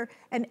right here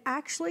and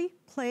actually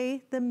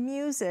play the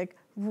music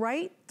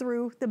right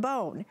through the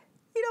bone.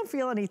 You don't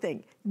feel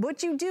anything.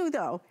 What you do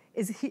though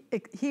is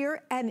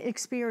hear and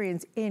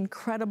experience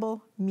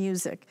incredible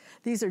music.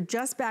 These are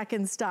just back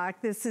in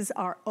stock. This is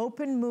our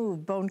open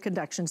move bone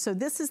conduction. So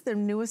this is the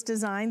newest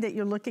design that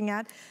you're looking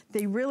at.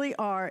 They really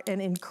are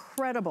an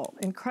incredible,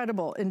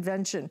 incredible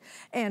invention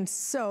and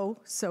so,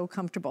 so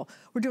comfortable.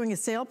 We're doing a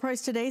sale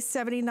price today,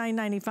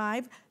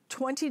 $79.95.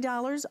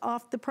 $20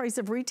 off the price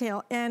of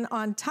retail. And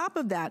on top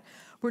of that,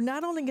 we're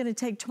not only gonna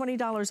take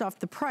 $20 off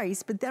the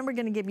price, but then we're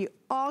gonna give you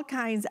all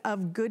kinds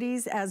of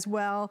goodies as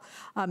well.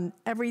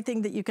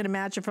 Everything that you can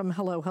imagine from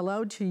Hello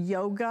Hello to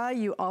yoga.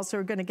 You also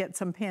are gonna get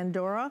some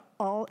Pandora,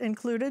 all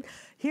included.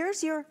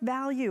 Here's your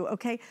value,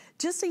 okay?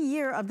 Just a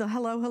year of the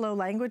Hello Hello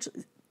language,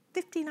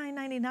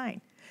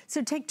 $59.99.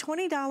 So take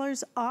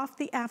 $20 off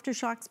the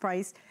aftershocks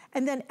price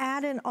and then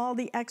add in all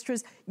the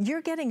extras.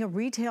 You're getting a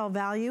retail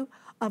value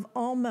of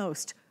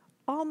almost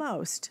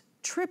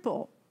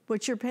triple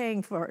what you're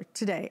paying for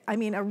today. I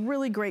mean, a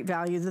really great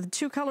value. The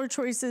 2 color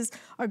choices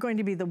are going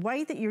to be the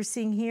white that you're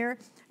seeing here,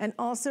 and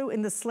also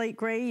in the slate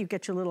gray, you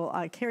get your little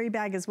carry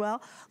bag as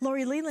well.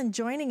 Lori Leland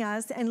joining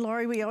us, and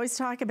Lori, we always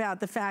talk about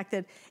the fact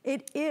that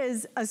it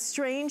is a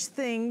strange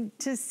thing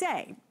to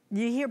say.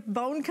 You hear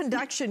bone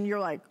conduction, you're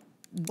like,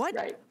 what?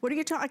 Right. What are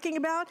you talking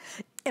about?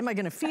 Am I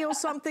gonna feel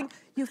something?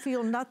 You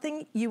feel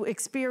nothing, you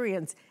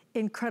experience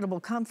incredible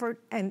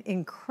comfort and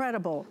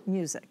incredible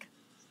music.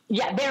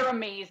 Yeah, they're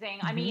amazing.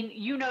 I mean,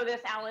 you know this,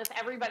 Alice.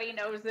 Everybody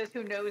knows this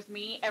who knows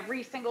me.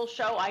 Every single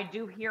show I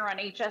do here on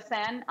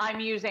HSN,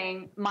 I'm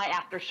using my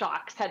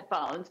Aftershocks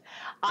headphones.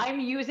 I'm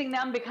using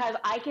them because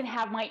I can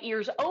have my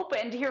ears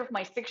open to hear if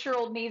my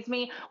 6-year-old needs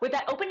me. With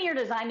that open ear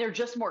design, they're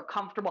just more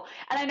comfortable.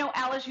 And I know,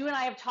 Alice, you and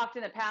I have talked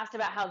in the past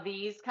about how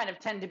these kind of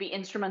tend to be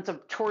instruments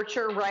of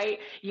torture, right?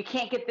 You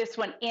can't get this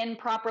one in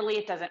properly.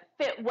 It doesn't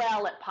fit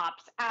well. It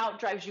pops out,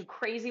 drives you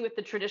crazy with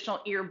the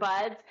traditional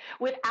earbuds.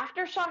 With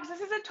Aftershocks,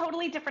 this is a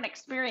totally different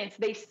experience.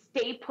 They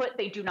stay put,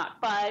 they do not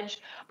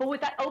budge. But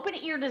with that open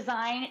ear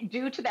design,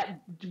 due to that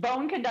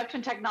bone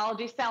conduction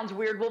technology, sounds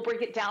weird, we'll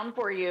break it down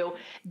for you.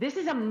 This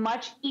is a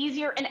much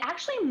easier and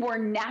actually more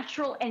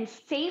natural and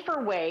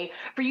safer way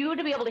for you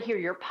to be able to hear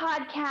your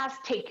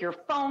podcast, take your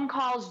phone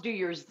calls, do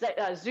your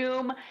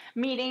Zoom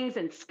meetings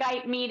and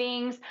Skype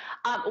meetings.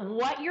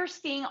 What you're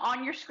seeing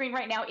on your screen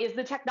right now is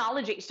the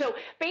technology. So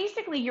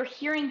basically you're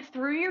hearing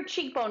through your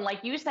cheekbone,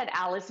 like you said,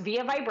 Alice,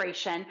 via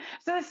vibration.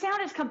 So the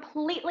sound is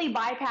completely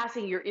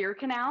bypassing your ear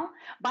canal,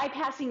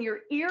 bypassing your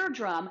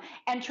eardrum,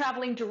 and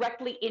traveling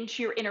directly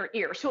into your inner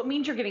ear. So it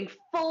means you're getting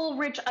full,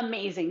 rich,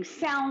 amazing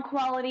sound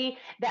quality,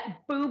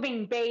 that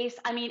booming bass.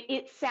 I mean,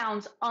 it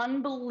sounds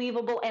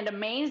unbelievable and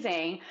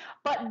amazing,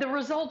 but the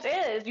result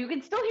is you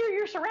can still hear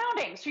your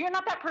surroundings. So you're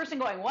not that person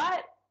going,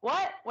 what?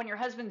 When your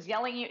husband's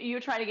yelling at you,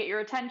 trying to get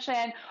your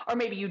attention, or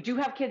maybe you do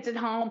have kids at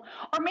home,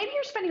 or maybe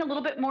you're spending a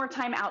little bit more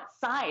time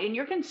outside and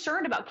you're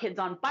concerned about kids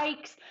on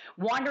bikes,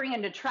 wandering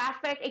into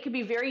traffic. It could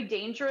be very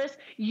dangerous.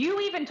 You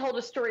even told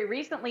a story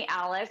recently,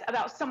 Alice,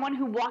 about someone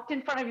who walked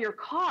in front of your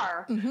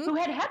car who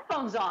had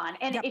headphones on.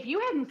 And if you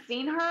hadn't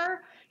seen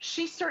her,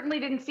 she certainly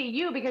didn't see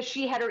you because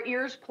she had her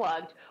ears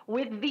plugged.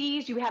 With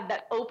these, you have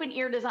that open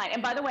ear design.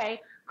 And by the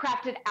way,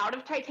 crafted out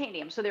of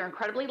titanium. So they're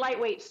incredibly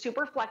lightweight,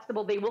 super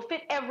flexible. They will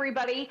fit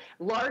everybody,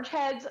 large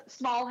heads,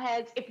 small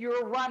heads. If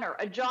you're a runner,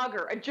 a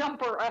jogger, a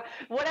jumper,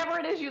 whatever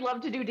it is you love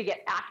to do to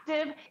get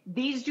active,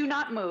 these do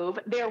not move.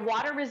 They're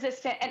water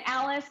resistant. And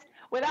Alice,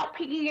 without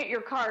peeking at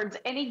your cards,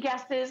 any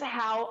guesses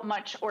how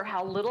much, or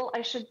how little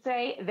I should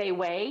say, they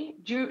weigh?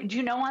 Do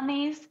you know on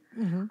these?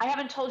 I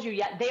haven't told you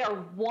yet. They are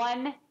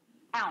 1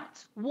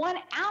 ounce. 1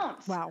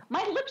 ounce. Wow.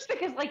 My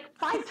lipstick is like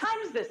 5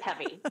 times this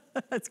heavy.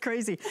 That's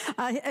crazy.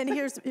 And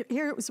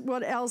here's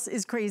what else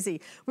is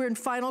crazy. We're in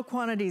final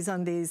quantities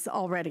on these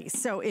already.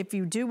 So if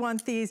you do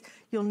want these,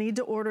 you'll need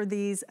to order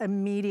these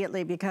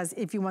immediately, because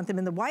if you want them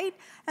in the white,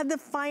 and the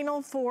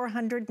final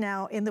 400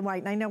 now in the white.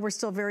 And I know we're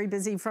still very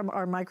busy from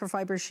our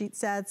microfiber sheet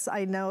sets.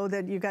 I know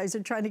that you guys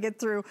are trying to get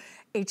through.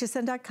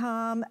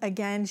 HSN.com,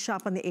 again,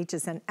 shop on the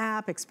HSN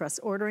app, express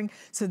ordering.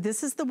 So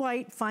this is the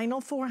white,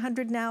 final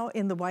 400 now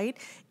in the white.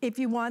 If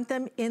you want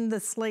them in the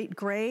slate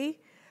gray,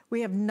 we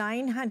have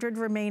 900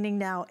 remaining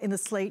now in the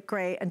slate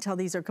gray until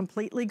these are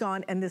completely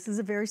gone. And this is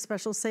a very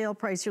special sale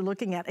price you're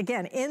looking at.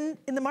 Again, in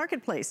the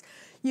marketplace,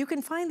 you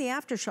can find the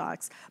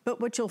aftershocks, but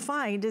what you'll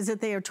find is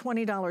that they are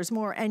 $20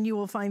 more, and you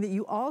will find that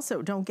you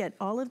also don't get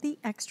all of the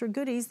extra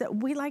goodies that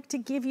we like to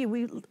give you.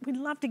 We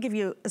love to give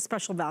you a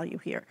special value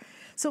here.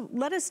 So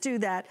let us do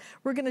that.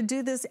 We're gonna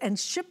do this and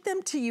ship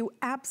them to you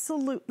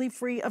absolutely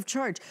free of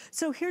charge.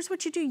 So here's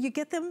what you do. You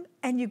get them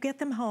and you get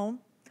them home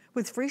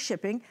with free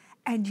shipping,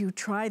 and you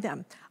try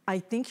them. I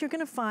think you're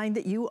gonna find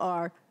that you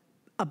are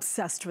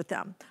obsessed with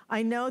them.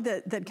 I know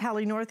that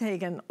Callie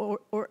Northagen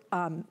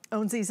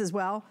owns these as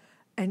well,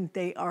 and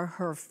they are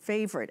her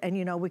favorite. And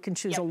you know, we can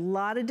choose a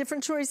lot of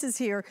different choices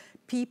here.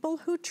 People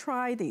who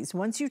try these,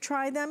 once you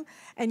try them,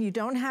 and you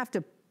don't have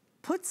to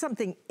put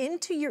something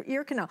into your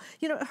ear canal.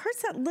 You know, it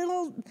hurts that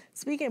little,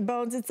 speaking of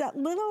bones, it's that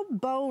little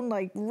bone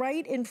like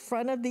right in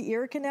front of the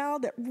ear canal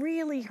that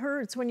really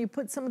hurts when you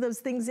put some of those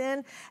things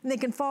in, and they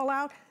can fall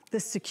out. The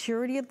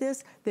security of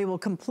this, they will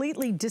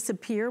completely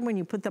disappear when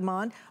you put them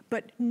on,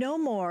 but no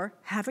more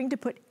having to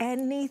put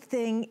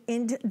anything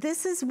into,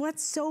 this is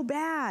what's so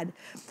bad.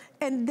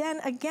 And then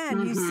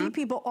again, you see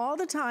people all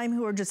the time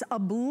who are just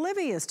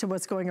oblivious to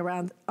what's going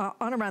around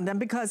around them,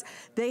 because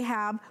they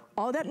have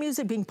all that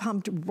music being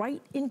pumped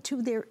right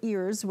into their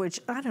ears, which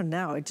I don't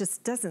know, it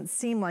just doesn't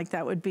seem like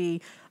that would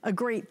be a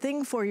great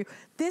thing for you.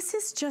 This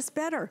is just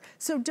better.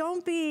 So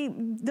don't be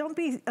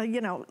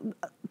you know,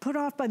 put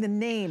off by the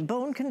name.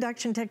 Bone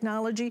conduction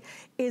technology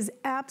is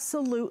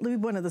absolutely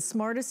one of the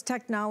smartest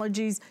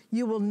technologies.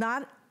 You will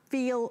not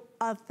feel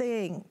a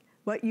thing.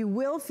 What you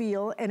will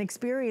feel and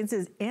experience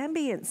is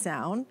ambient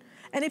sound.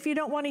 And if you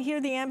don't want to hear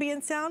the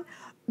ambient sound,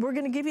 we're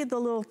going to give you the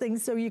little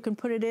things so you can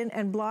put it in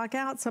and block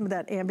out some of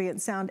that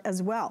ambient sound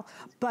as well.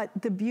 But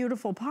the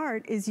beautiful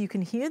part is you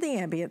can hear the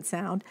ambient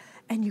sound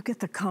and you get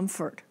the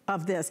comfort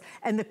of this.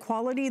 And the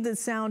quality of the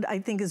sound, I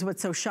think, is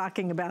what's so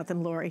shocking about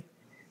them, Lori.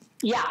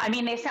 Yeah, I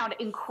mean, they sound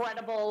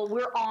incredible.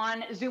 We're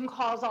on Zoom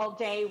calls all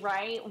day,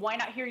 right? Why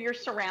not hear your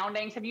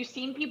surroundings? Have you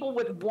seen people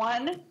with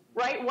one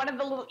of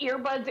the little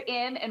earbuds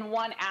in and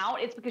one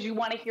out? It's because you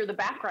want to hear the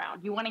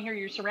background. You want to hear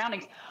your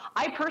surroundings.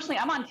 I personally,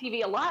 I'm on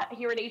TV a lot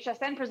here at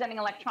HSN presenting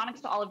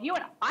electronics to all of you,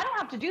 and I don't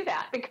have to do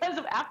that because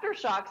of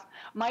aftershocks.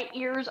 My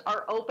ears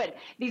are open.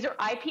 These are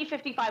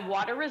IP55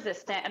 water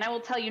resistant, and I will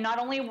tell you, not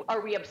only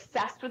are we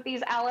obsessed with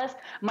these, Alice,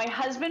 my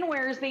husband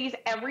wears these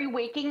every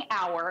waking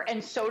hour,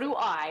 and so do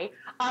I.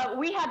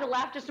 We had to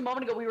laugh just a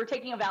moment ago. We were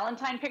taking a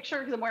Valentine picture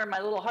because I'm wearing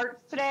my little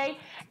hearts today,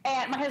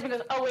 and my husband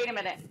goes, oh, wait a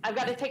minute. I've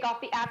got to take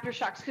off the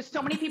aftershocks, because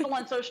so many people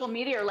on social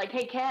media are like,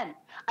 hey, Ken,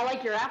 I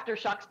like your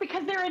aftershocks,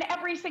 because they're in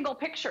every single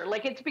picture.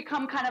 Like, it's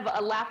become kind of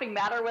a laughing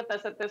matter with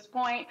us at this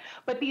point,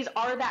 but these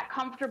are that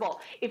comfortable.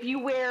 If you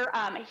wear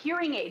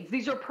hearing aids,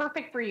 these are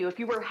perfect for you. If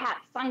you wear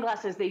hats,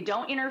 sunglasses, they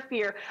don't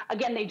interfere.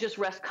 Again, they just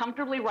rest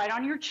comfortably right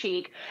on your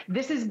cheek.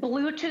 This is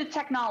Bluetooth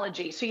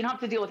technology, so you don't have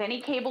to deal with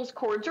any cables,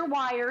 cords, or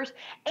wires.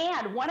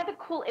 And one of the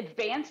cool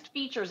advanced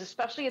features,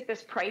 especially at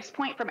this price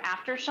point from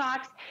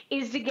aftershocks,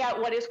 is to get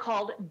what is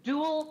called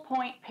dual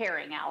point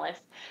pairing, Alice.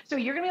 So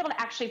you're gonna be able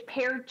to actually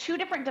pair two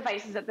different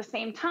devices at the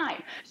same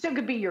time. So it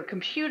could be your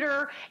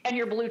computer and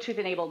your Bluetooth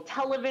enabled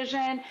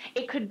television.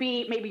 It could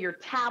be maybe your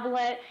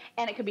tablet,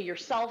 and it could be your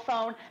cell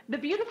phone. The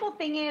beautiful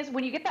thing is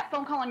when you get that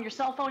phone call on your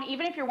cell phone,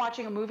 even if you're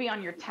watching a movie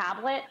on your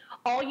tablet,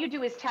 all you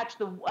do is touch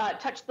the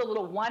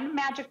little one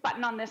magic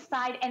button on this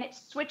side, and it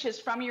switches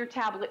from your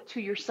tablet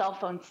to your cell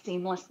phone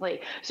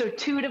seamlessly. So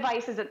two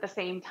devices at the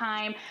same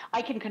time.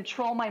 I can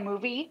control my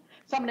movie.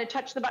 So I'm going to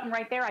touch the button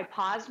right there. I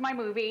paused my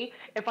movie.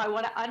 If I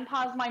want to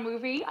unpause my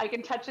movie, I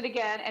can touch it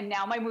again, and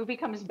now my movie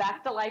comes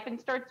back to life and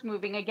starts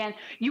moving again.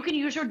 You can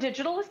use your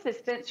digital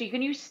assistant, so you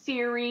can use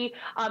Siri.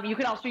 You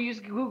can also use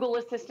Google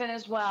Assistant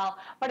as well.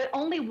 But at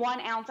only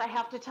 1 ounce, I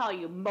have to tell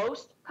you,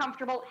 most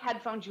comfortable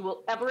headphones you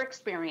will ever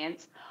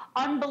experience.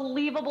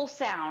 Unbelievable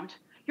sound.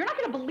 You're not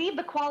going to believe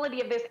the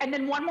quality of this. And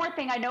then one more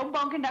thing, I know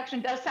bone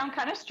conduction does sound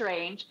kind of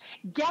strange.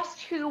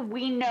 Guess who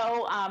we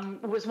know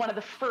was one of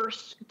the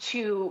first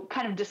to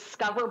kind of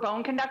discover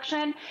bone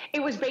conduction?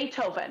 It was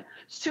Beethoven,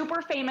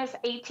 super famous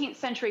 18th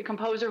century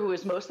composer who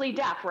was mostly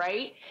deaf,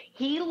 right?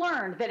 He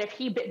learned that if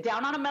he bit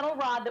down on a metal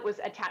rod that was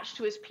attached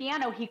to his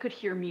piano, he could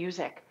hear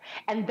music.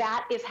 And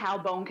that is how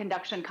bone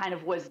conduction kind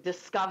of was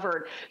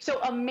discovered. So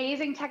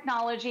amazing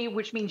technology,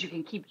 which means you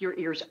can keep your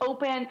ears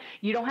open.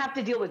 You don't have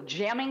to deal with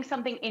jamming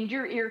something into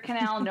your ear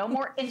canal. No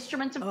more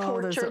instruments of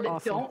torture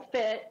that don't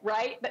fit,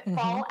 right? That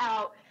fall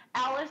out.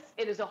 Alice,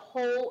 it is a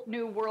whole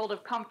new world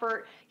of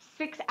comfort.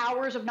 6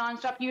 hours of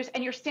nonstop use,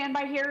 and your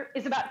standby here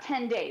is about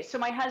 10 days. So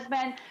my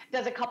husband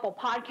does a couple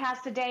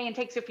podcasts a day and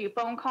takes a few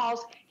phone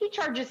calls. He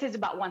charges his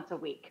about once a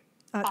week.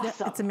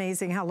 Awesome. It's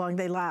amazing how long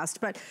they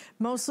last, but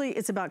mostly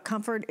it's about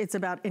comfort. It's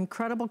about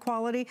incredible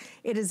quality.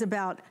 It is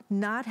about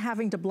not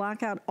having to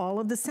block out all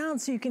of the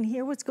sound so you can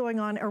hear what's going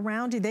on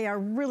around you. They are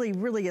really,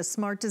 really a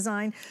smart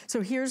design.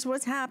 So here's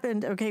what's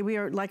happened. Okay, we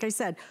are, like I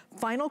said,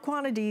 final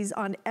quantities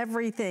on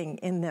everything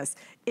in this.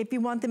 If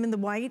you want them in the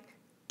white,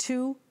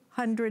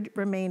 200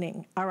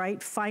 remaining, all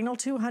right? Final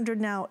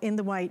 200 now in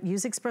the white.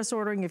 Use express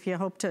ordering if you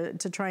hope to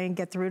try and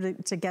get through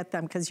to get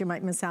them, because you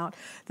might miss out.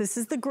 This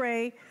is the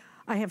gray.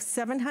 I have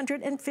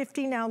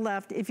 750 now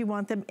left if you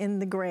want them in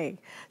the gray.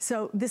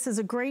 So this is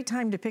a great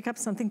time to pick up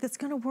something that's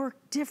gonna work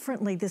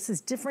differently. This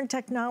is different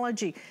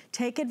technology.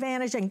 Take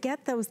advantage and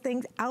get those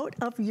things out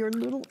of your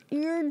little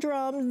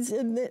eardrums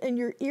and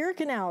your ear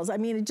canals. I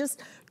mean, it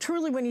just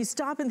truly, when you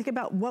stop and think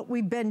about what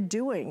we've been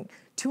doing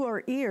to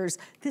our ears,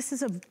 this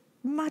is a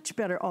much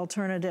better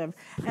alternative.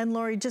 And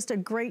Lori, just a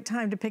great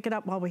time to pick it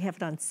up while we have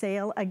it on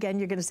sale. Again,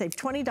 you're gonna save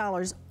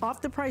 $20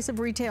 off the price of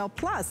retail,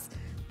 plus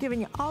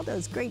giving you all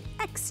those great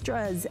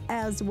extras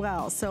as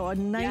well. So a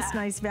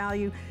nice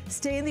value.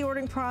 Stay in the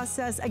ordering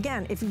process.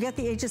 Again, if you get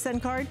the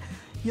HSN card,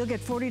 you'll get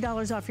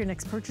 $40 off your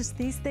next purchase.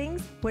 These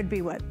things would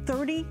be what?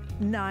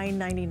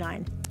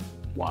 $39.99.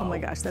 Wow. Oh my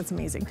gosh, that's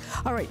amazing.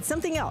 All right,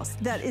 something else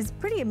that is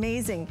pretty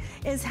amazing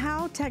is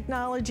how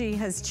technology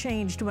has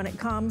changed when it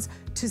comes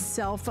to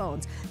cell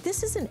phones.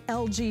 This is an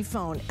LG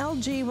phone.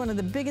 LG, one of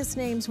the biggest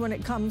names when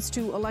it comes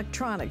to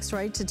electronics,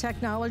 right, to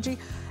technology.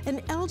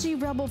 An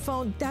LG Rebel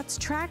phone, that's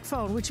track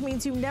phone, which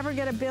means you never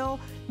get a bill,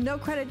 no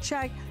credit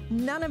check,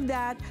 none of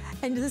that.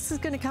 And this is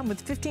gonna come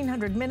with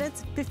 1,500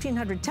 minutes,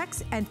 1,500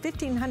 texts, and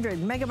 1,500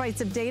 megabytes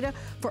of data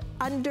for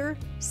under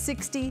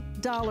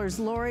 $60.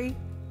 Lori,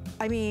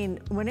 I mean,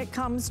 when it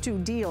comes to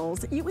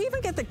deals, you even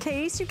get the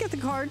case, you get the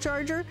car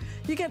charger,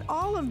 you get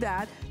all of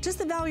that. Just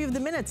the value of the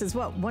minutes is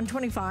what,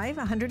 $125,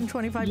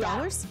 $125?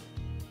 Yeah.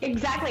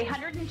 Exactly,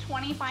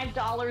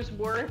 $125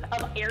 worth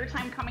of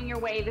airtime coming your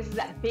way. This is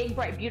that big,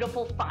 bright,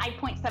 beautiful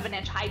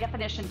 5.7-inch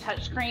high-definition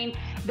touchscreen.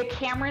 The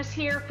cameras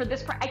here for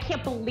this price, I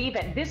can't believe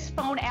it. This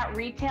phone at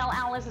retail,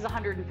 Alice, is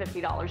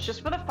 $150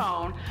 just for the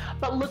phone.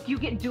 But look, you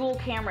get dual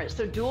cameras.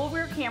 So dual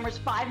rear cameras,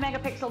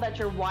 5-megapixel, that's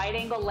your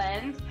wide-angle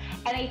lens,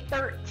 and a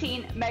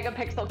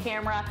 13-megapixel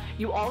camera.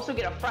 You also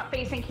get a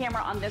front-facing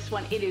camera on this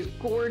one. It is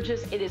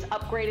gorgeous. It is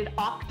upgraded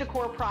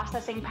octa-core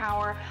processing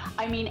power.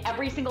 I mean,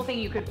 every single thing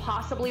you could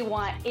possibly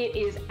want. It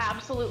is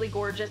absolutely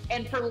gorgeous.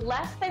 And for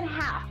less than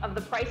half of the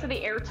price of the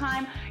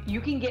airtime,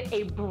 you can get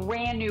a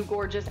brand new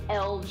gorgeous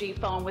LG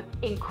phone with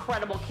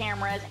incredible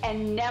cameras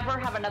and never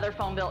have another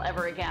phone bill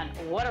ever again.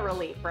 What a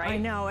relief, right? I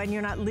know, and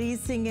you're not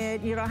leasing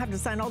it. You don't have to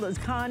sign all those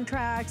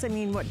contracts. I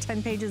mean, what,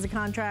 10 pages of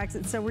contracts?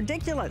 It's so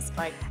ridiculous.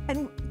 Right.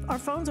 And our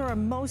phones are our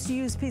most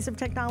used piece of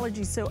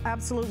technology, so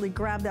absolutely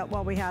grab that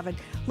while we have it.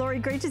 Lori,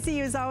 great to see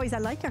you as always. I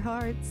like your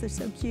hearts. They're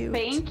so cute.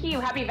 Thank you.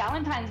 Happy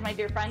Valentine's, my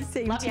dear friend.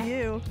 Same Love to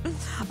you.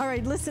 All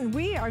right, listen,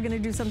 we are going to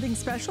do something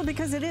special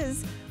because it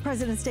is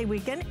President's Day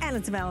weekend and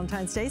it's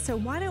Valentine's Day. So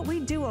why don't we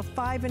do a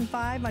 5 and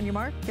 5 on your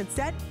mark, get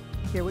set,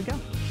 here we go.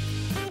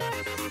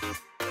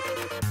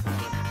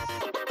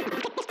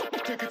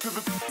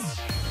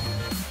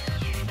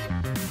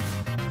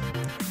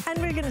 And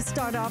we're going to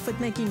start off with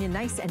making you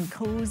nice and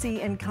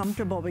cozy and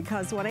comfortable,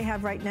 because what I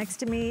have right next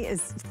to me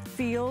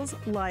feels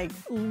like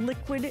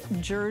liquid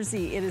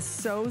jersey. It is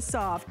so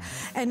soft.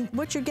 And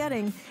what you're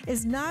getting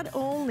is not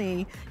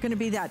only going to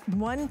be that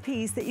one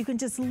piece that you can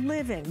just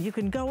live in. You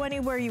can go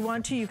anywhere you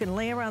want to. You can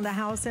lay around the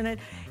house in it.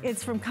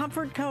 It's from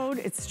Comfort Code.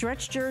 It's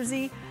stretch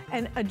jersey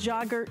and a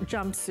jogger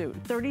jumpsuit.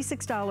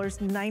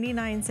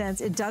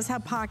 $36.99. It does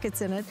have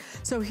pockets in it.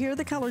 So here are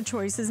the color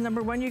choices.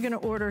 Number one, you're going to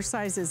order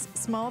sizes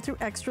small through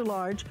extra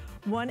large,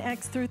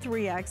 1X through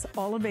 3X,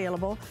 all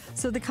available.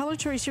 So the color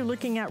choice you're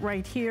looking at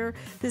right here,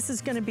 this is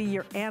going to be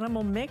your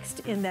animal mixed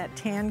in that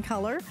tan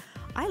color.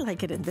 I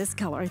like it in this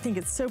color. I think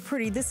it's so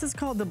pretty. This is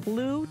called the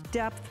Blue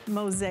Depth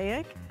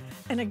Mosaic.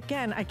 And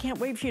again, I can't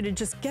wait for you to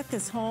just get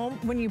this home.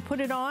 When you put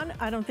it on,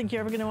 I don't think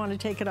you're ever gonna want to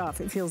take it off.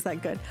 It feels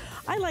that good.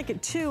 I like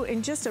it too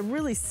in just a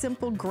really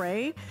simple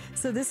gray.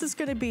 So this is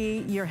gonna be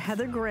your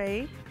heather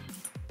gray,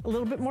 a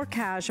little bit more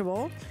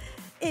casual.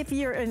 If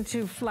you're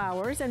into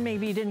flowers and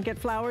maybe you didn't get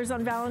flowers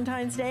on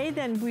Valentine's Day,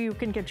 then you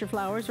can get your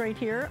flowers right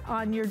here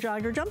on your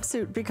jogger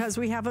jumpsuit, because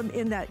we have them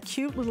in that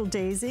cute little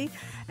daisy.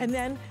 And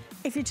then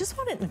if you just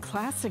want it in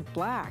classic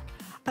black,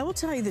 I will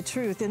tell you the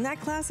truth. In that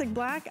classic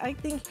black, I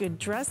think you could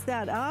dress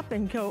that up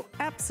and go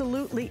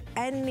absolutely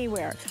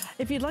anywhere.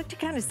 If you'd like to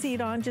kind of see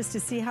it on just to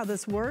see how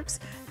this works,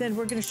 then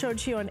we're going to show it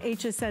to you on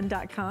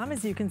hsn.com,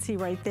 as you can see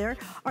right there.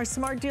 Our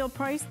smart deal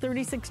price,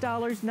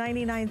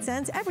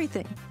 $36.99.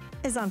 Everything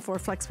is on 4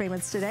 flex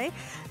payments today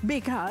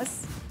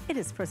because it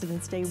is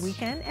President's Day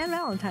weekend and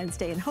Valentine's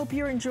Day, and hope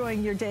you're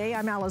enjoying your day.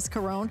 I'm Alice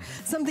Carone.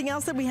 Something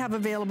else that we have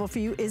available for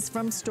you is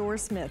from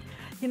StoreSmith.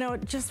 You know,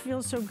 it just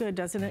feels so good,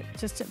 doesn't it?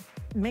 Just to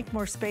make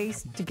more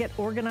space, to get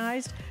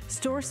organized.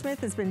 StoreSmith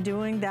has been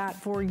doing that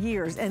for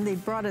years, and they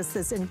brought us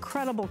this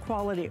incredible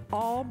quality,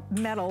 all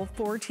metal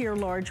 4-tier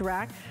large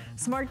rack.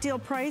 Smart deal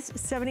price,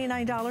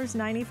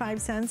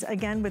 $79.95.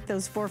 Again, with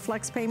those 4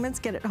 flex payments,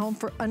 get it home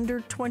for under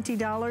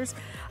 $20.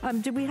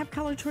 Do we have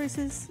color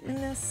choices in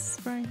this,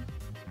 Brian?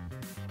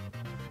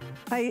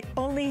 I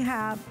only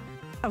have,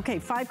 okay,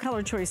 5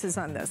 color choices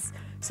on this.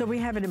 So we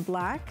have it in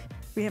black,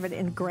 we have it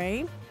in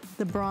gray,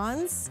 the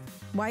bronze,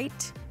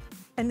 white,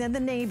 and then the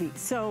navy.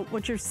 So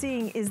what you're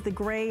seeing is the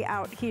gray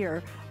out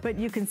here, but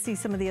you can see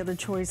some of the other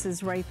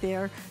choices right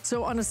there.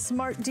 So on a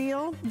smart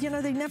deal, you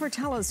know, they never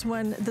tell us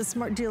when the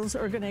smart deals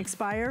are gonna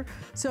expire.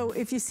 So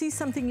if you see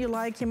something you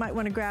like, you might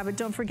wanna grab it.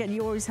 Don't forget,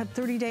 you always have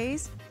 30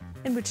 days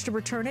in which to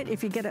return it.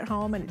 If you get it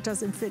home and it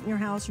doesn't fit in your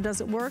house or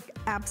doesn't work,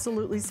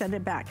 absolutely send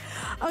it back.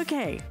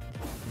 Okay,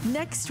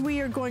 next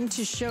we are going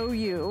to show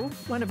you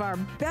one of our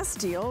best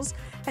deals,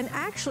 and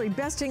actually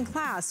best in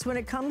class when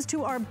it comes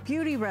to our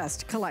Beauty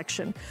Rest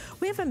collection.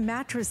 We have a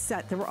mattress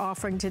set that we're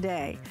offering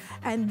today,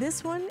 and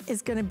this one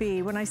is gonna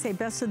be, when I say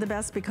best of the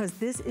best, because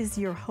this is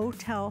your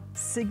hotel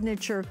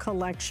signature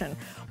collection.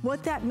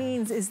 What that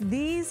means is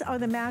these are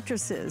the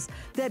mattresses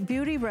that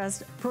Beauty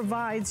Rest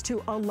provides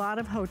to a lot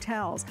of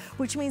hotels,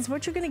 which means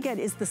what you're gonna get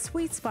is the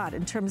sweet spot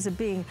in terms of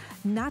being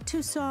not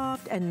too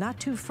soft and not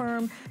too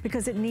firm,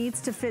 because it needs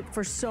to fit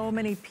for so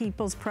many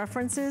people's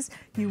preferences.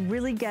 You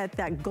really get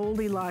that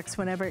Goldilocks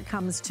whenever it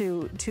comes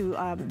to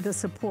the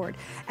support.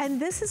 And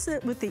this is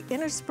it with the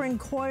inner spring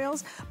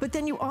coils, but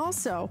then you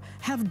also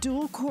have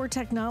dual core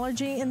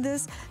technology in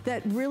this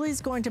that really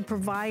is going to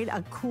provide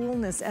a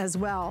coolness as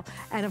well.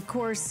 And of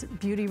course,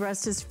 Beauty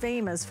Rest is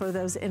famous for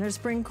those inner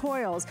spring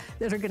coils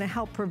that are gonna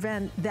help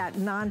prevent that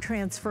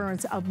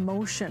non-transference of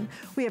motion.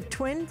 We have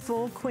twin,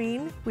 full,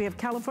 queen, we have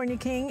California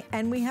King,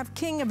 and we have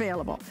King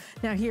available.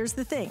 Now here's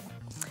the thing.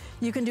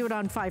 You can do it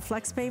on 5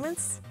 flex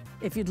payments.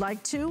 If you'd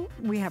like to,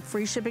 we have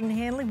free shipping and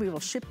handling. We will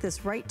ship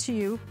this right to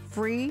you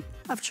free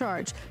of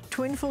charge.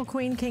 Twin, full,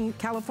 queen, king,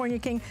 California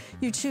King.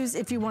 You choose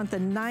if you want the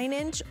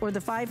 9-inch or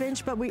the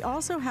 5-inch, but we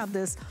also have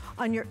this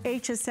on your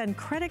HSN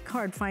credit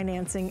card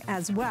financing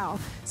as well.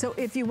 So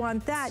if you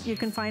want that, you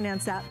can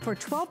finance that for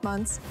 12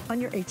 months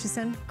on your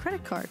HSN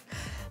credit card.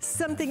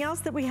 Something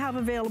else that we have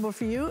available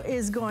for you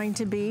is going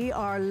to be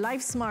our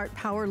LifeSmart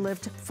Power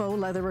Lift Faux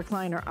Leather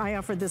Recliner. I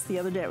offered this the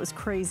other day. It was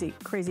crazy,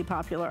 crazy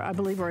popular. I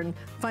believe we're in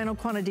final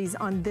quantities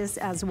on this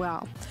as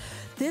well.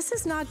 This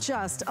is not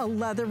just a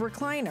leather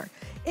recliner.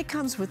 It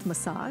comes with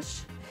massage.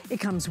 It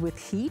comes with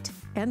heat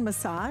and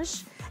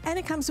massage. And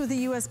it comes with a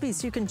USB,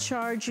 so you can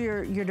charge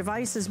your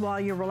devices while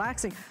you're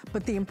relaxing.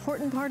 But the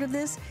important part of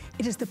this,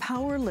 it is the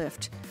power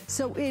lift.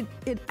 So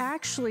it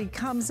actually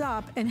comes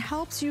up and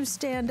helps you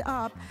stand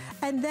up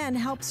and then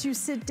helps you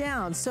sit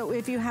down. So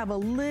if you have a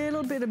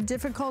little bit of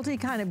difficulty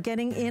kind of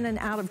getting in and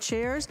out of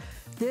chairs,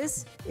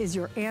 this is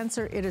your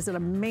answer. It is an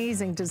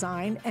amazing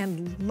design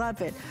and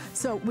love it.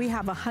 So we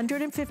have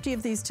 150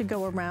 of these to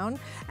go around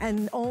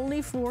and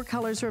only 4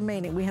 colors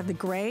remaining. We have the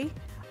gray,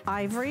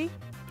 ivory,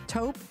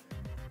 taupe,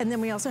 and then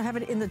we also have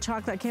it in the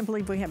chocolate. I can't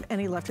believe we have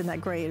any left in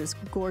that gray. It is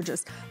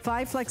gorgeous.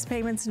 5 flex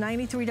payments,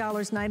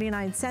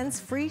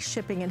 $93.99, free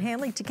shipping and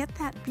handling. To get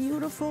that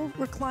beautiful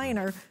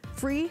recliner,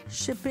 free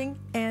shipping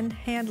and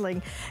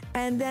handling.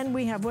 And then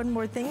we have one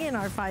more thing in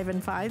our 5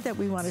 and 5 that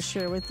we want to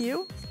share with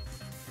you,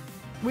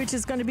 which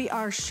is going to be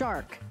our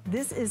Shark.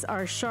 This is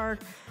our Shark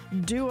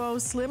Duo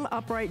Slim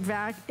Upright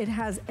Vac. It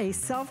has a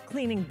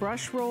self-cleaning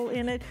brush roll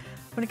in it.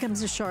 When it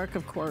comes to Shark,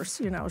 of course,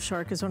 you know,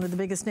 Shark is one of the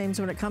biggest names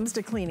when it comes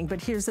to cleaning.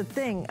 But here's the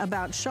thing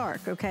about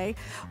Shark, okay?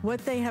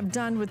 What they have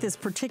done with this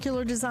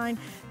particular design,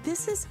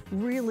 this is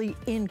really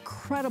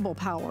incredible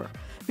power,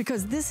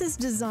 because this is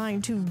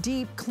designed to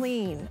deep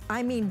clean.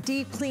 I mean,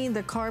 deep clean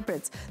the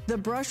carpets. The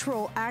brush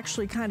roll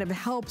actually kind of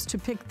helps to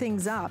pick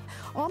things up.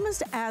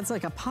 Almost adds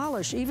like a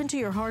polish even to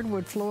your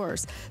hardwood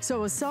floors.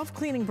 So a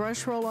self-cleaning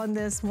brush roll on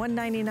this,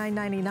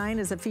 $199.99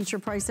 is a feature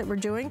price that we're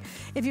doing.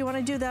 If you want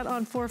to do that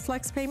on 4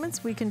 flex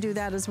payments, we can do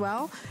that as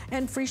well.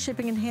 And free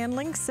shipping and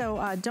handling,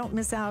 so don't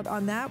miss out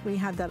on that. We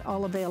have that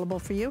all available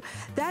for you.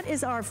 That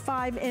is our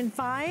 5 in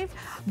 5,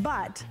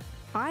 but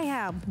I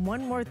have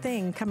one more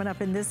thing coming up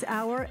in this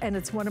hour, and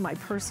it's one of my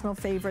personal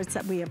favorites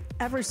that we have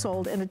ever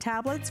sold in a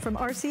tablets from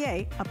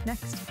RCA, up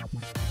next.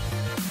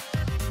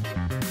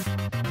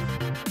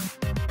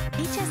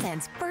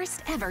 HSN's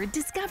first ever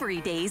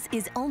Discovery Days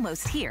is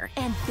almost here,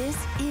 and this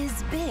is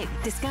big.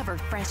 Discover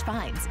fresh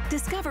finds,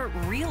 discover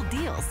real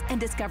deals,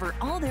 and discover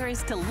all there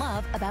is to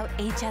love about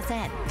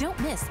HSN. Don't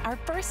miss our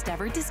first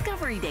ever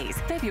Discovery Days,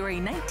 February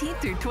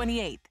 19th through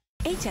 28th.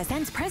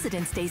 HSN's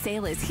President's Day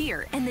sale is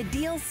here, and the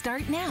deals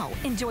start now.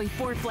 Enjoy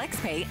 4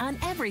 FlexPay on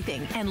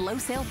everything and low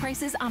sale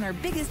prices on our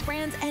biggest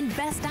brands and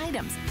best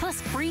items,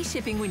 plus free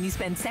shipping when you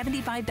spend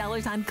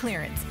 $75 on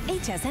clearance.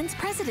 HSN's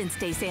President's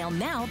Day sale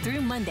now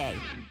through Monday.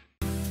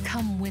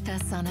 Come with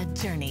us on a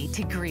journey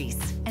to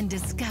Greece and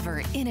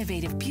discover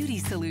innovative beauty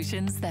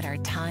solutions that are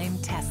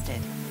time-tested.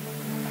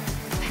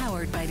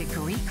 Powered by the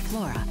Greek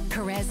flora,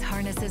 Carrez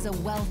harnesses a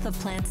wealth of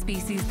plant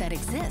species that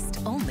exist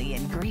only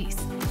in Greece.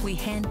 We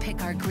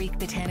handpick our Greek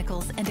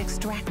botanicals and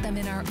extract them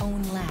in our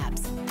own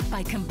labs.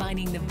 By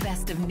combining the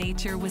best of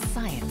nature with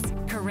science,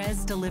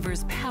 Carrez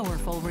delivers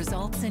powerful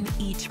results in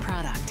each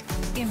product.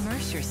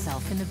 Immerse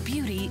yourself in the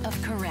beauty of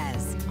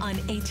Carrez on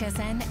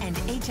HSN and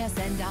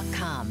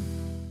hsn.com.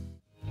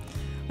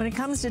 When it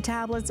comes to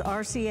tablets,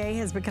 RCA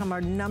has become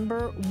our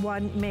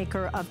 #1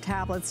 maker of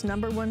tablets,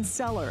 #1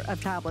 seller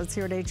of tablets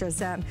here at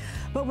HSN.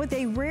 But what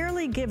they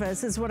rarely give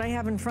us is what I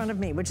have in front of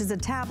me, which is a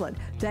tablet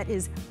that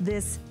is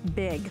this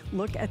big.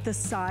 Look at the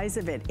size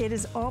of it. It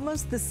is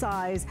almost the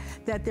size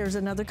that there's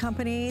another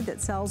company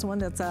that sells one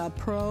that's a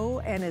Pro,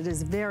 and it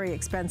is very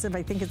expensive.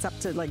 I think it's up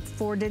to like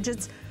 4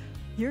 digits.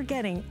 You're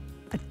getting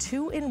a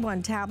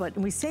 2-in-1 tablet,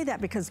 and we say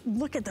that because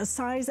look at the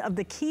size of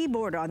the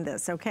keyboard on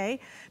this, okay?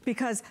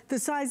 Because the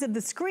size of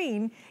the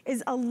screen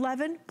is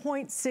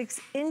 11.6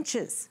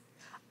 inches.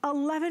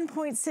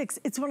 11.6,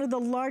 it's one of the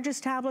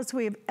largest tablets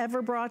we have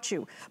ever brought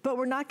you. But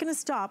we're not gonna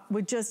stop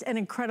with just an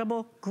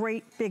incredible,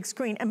 great big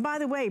screen. And by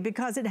the way,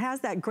 because it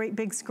has that great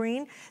big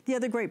screen, the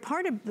other great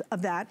part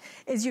of that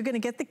is you're gonna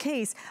get the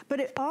case, but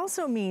it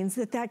also means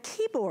that that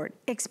keyboard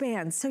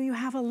expands. So you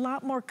have a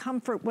lot more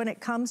comfort when it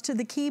comes to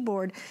the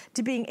keyboard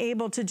to being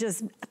able to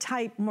just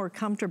type more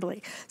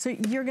comfortably. So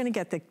you're gonna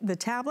get the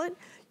tablet,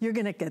 you're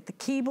gonna get the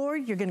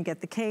keyboard, you're gonna get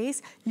the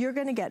case, you're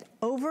gonna get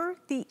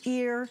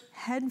over-the-ear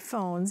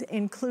headphones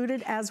included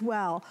as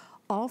well,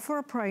 all for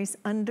a price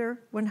under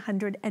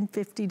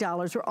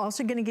 $150. We're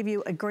also gonna give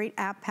you a great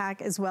app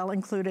pack as well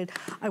included.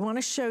 I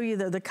wanna show you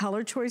the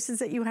color choices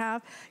that you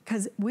have,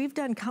 because we've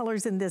done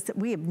colors in this that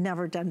we have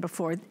never done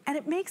before. And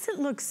it makes it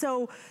look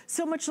so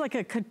much like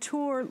a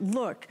couture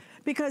look,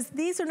 because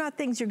these are not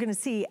things you're gonna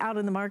see out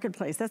in the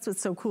marketplace. That's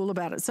what's so cool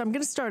about it. So I'm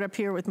gonna start up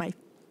here with my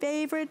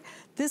favorite.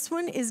 This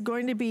one is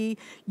going to be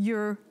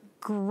your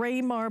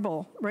gray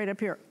marble right up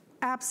here.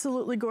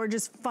 Absolutely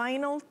gorgeous.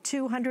 Final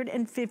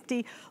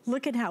 250.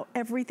 Look at how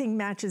everything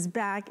matches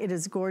back. It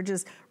is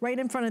gorgeous. Right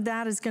in front of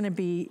that is going to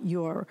be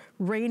your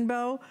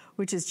rainbow,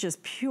 which is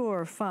just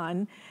pure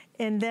fun.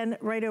 And then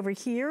right over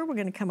here, we're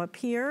going to come up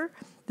here.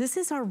 This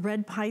is our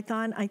red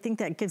python. I think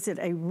that gives it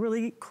a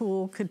really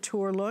cool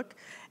couture look.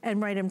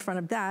 And right in front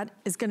of that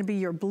is going to be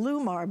your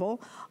blue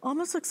marble.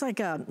 Almost looks like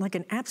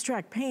an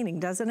abstract painting,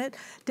 doesn't it?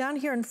 Down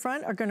here in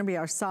front are going to be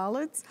our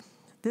solids.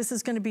 This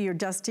is going to be your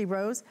dusty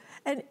rose.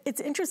 And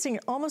it's interesting,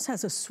 it almost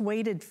has a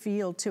suede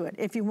feel to it.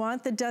 If you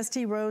want the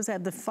dusty rose, I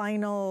have the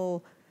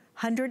final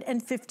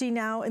 150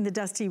 now in the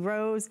dusty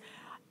rose.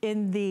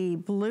 In the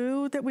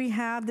blue that we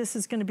have, this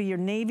is gonna be your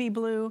navy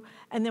blue,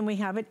 and then we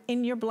have it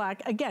in your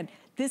black. Again,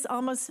 this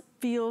almost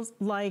feels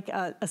like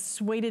a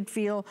suede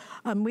feel.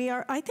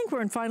 I think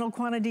we're in final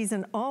quantities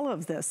in all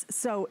of this.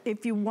 So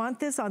if you want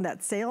this on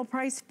that sale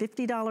price,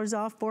 $50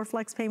 off, 4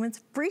 flex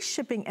payments, free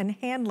shipping and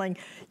handling,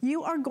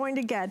 you are going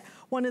to get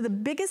one of the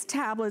biggest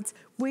tablets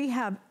we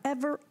have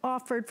ever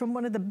offered from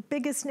one of the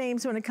biggest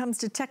names when it comes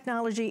to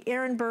technology.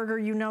 Aaron Berger,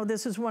 you know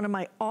this is one of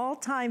my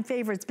all-time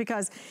favorites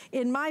because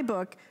in my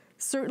book,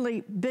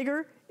 certainly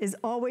bigger is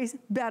always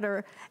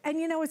better. And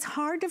you know, it's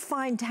hard to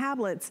find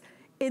tablets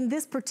in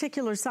this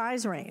particular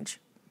size range.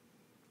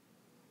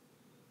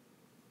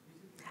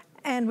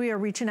 And we are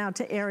reaching out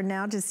to Aaron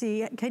now to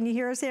see, can you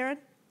hear us, Aaron?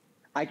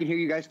 I can hear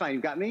you guys fine. You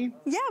got me?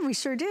 Yeah, we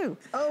sure do.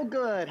 Oh,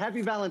 good.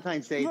 Happy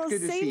Valentine's Day. Well, it's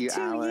good to see you,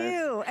 Alice. Same to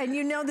you. And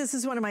you know this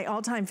is one of my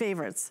all-time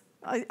favorites.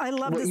 I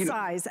love the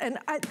size. And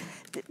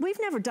we've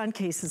never done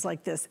cases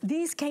like this.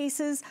 These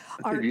cases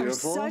are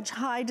such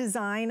high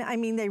design. I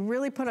mean, they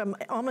really put them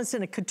almost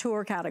in a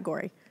couture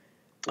category.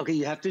 Okay,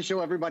 you have to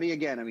show everybody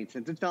again. I mean,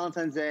 since it's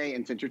Valentine's Day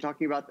and since you're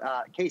talking about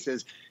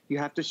cases, you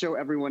have to show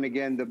everyone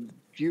again the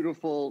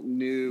beautiful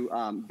new,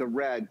 the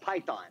red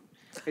python.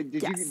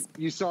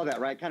 You saw that,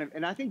 right? Kind of,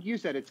 and I think you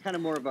said it's kind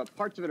of more of a,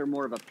 parts of it are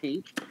more of a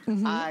pink.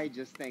 I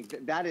just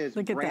think that is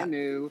brand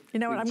new. You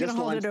know what, I'm gonna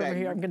hold it over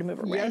here. I'm gonna move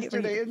it right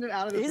yesterday, isn't it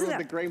out of this world?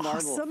 The gray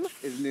marble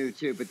is new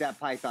too, but that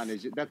python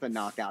that's a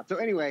knockout. So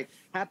anyway,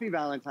 happy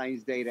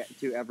Valentine's Day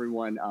to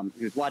everyone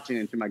who's watching,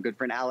 and to my good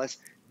friend Alice.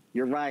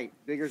 You're right,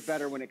 bigger's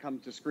better when it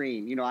comes to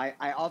screen. You know,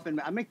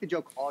 I make the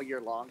joke all year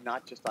long,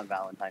 not just on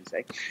Valentine's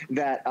Day,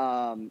 that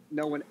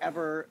no one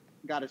ever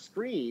got a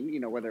screen, you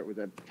know, whether it was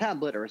a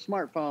tablet or a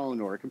smartphone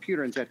or a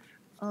computer, and said,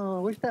 oh, I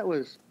wish that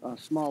was a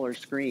smaller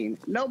screen.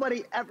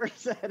 Nobody ever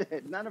said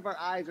it. None of our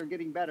eyes are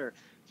getting better.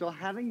 So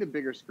having the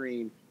bigger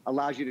screen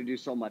allows you to do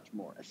so much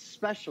more,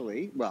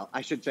 especially, well,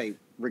 I should say,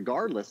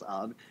 regardless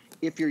of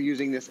if you're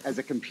using this as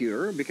a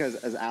computer, because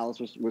as Alice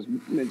was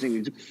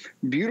mentioning, these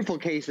beautiful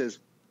cases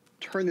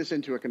turn this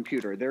into a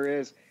computer. There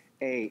is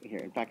here,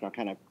 in fact, I'll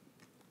kind of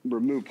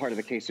remove part of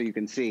the case so you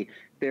can see.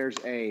 There's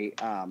a,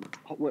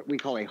 what we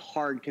call a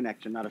hard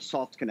connection, not a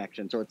soft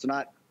connection. So it's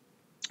not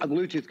a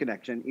Bluetooth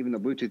connection, even though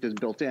Bluetooth is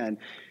built in.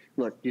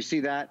 Look, you see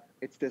that?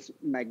 It's this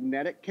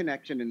magnetic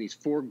connection and these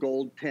 4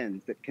 gold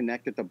pins that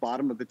connect at the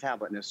bottom of the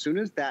tablet. And as soon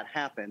as that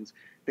happens,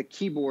 the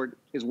keyboard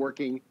is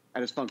working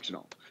and is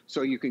functional.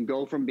 So you can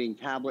go from being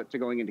tablet to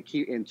going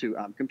into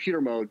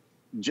computer mode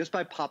just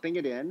by popping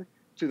it in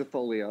to the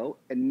folio.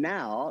 And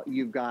now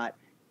you've got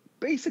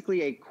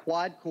basically a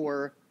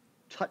quad-core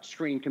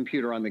touchscreen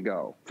computer on the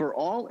go. For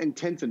all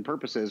intents and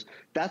purposes,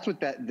 that's what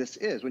this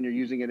is when you're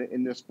using it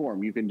in this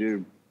form. You can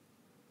do,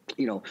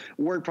 you know,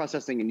 word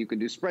processing, and you can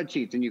do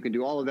spreadsheets, and you can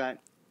do all of that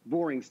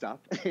boring stuff.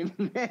 And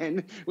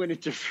then when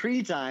it's your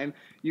free time,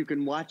 you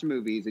can watch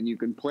movies, and you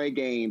can play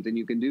games, and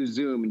you can do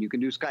Zoom, and you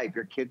can do Skype.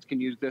 Your kids can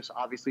use this,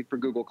 obviously, for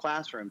Google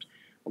Classrooms.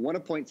 I want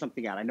to point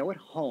something out. I know at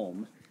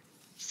home,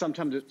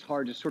 sometimes it's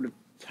hard to sort of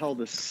tell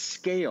the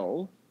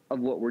scale of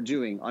what we're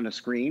doing on a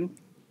screen.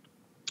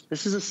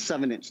 This is a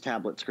 7-inch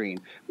tablet screen,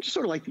 which is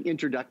sort of like the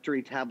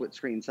introductory tablet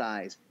screen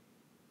size.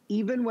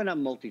 Even when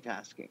I'm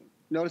multitasking,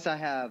 notice I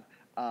have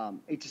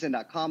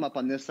hsn.com up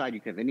on this side. You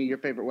can have any of your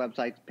favorite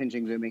websites,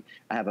 pinching, zooming.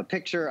 I have a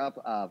picture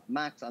up of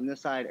Max on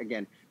this side.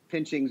 Again,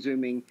 pinching,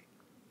 zooming.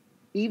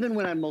 Even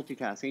when I'm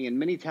multitasking, and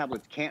many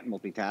tablets can't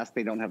multitask,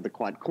 they don't have the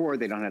quad core,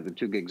 they don't have the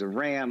 2 gigs of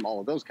RAM, all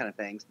of those kind of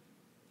things.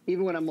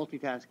 Even when I'm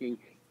multitasking,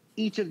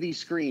 each of these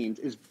screens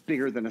is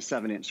bigger than a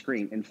 7-inch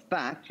screen. In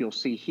fact, you'll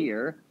see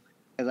here,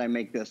 as I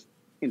make this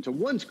into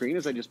one screen,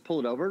 as I just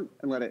pull it over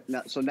and let it,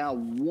 so now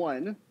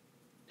one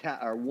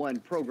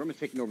program is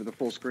taking over the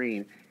full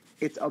screen.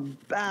 It's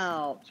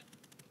about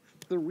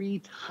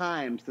 3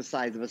 times the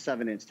size of a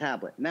 7-inch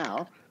tablet.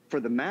 Now, for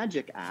the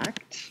magic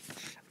act,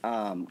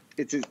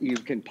 you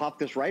can pop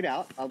this right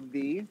out of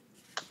the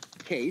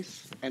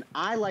case, and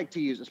I like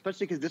to use,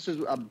 especially because this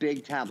is a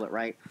big tablet,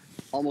 right?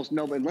 Almost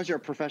nobody, unless you're a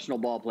professional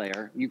ball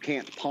player, you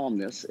can't palm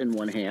this in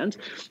one hand.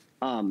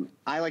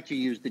 I like to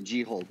use the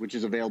G-Hold, which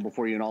is available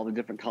for you in all the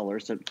different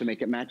colors to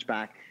make it match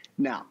back.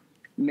 Now,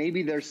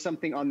 maybe there's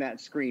something on that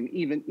screen,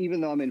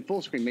 even though I'm in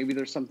full screen, maybe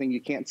there's something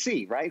you can't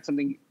see, right?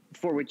 Something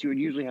for which you would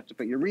usually have to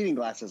put your reading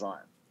glasses on.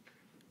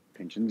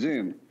 Pinch and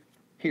zoom.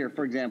 Here,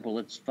 for example,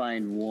 let's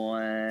find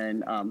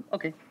one.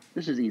 Okay,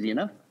 this is easy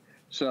enough.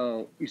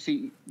 So you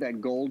see that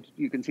gold,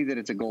 you can see that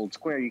it's a gold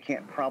square. You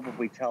can't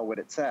probably tell what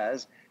it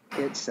says.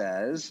 It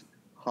says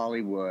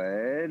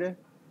Hollywood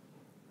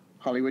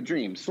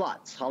Dreams,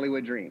 slots,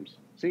 Hollywood Dreams.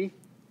 See?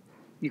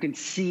 You can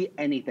see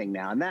anything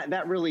now. And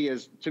that really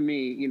is, to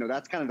me, you know,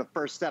 that's kind of the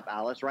first step,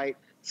 Alice, right?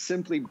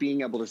 Simply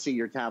being able to see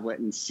your tablet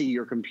and see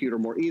your computer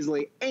more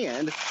easily,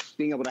 and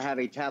being able to have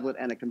a tablet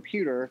and a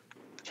computer,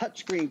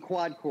 touchscreen,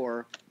 quad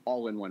core,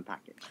 all in one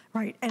package.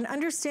 Right, and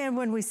understand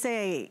when we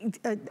say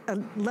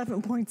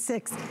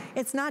 11.6,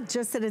 it's not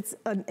just that it's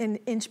an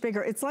inch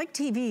bigger. It's like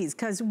TVs,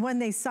 because when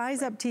they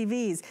size up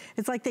TVs,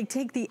 it's like they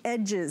take the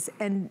edges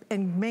and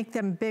make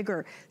them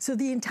bigger. So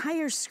the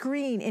entire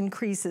screen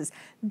increases.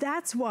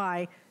 That's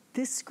why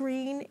this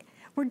screen,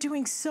 we're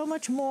doing so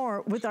much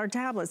more with our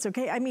tablets,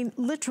 okay? I mean,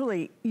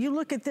 literally, you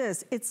look at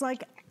this, it's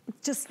like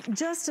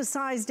just a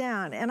size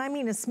down, and I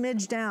mean a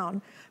smidge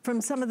down from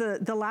some of the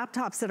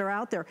laptops that are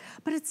out there.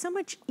 But it's so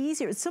much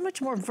easier. It's so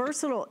much more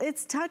versatile.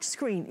 It's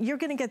touchscreen. You're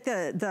going to get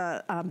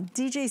the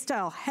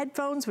DJ-style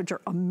headphones, which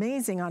are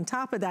amazing on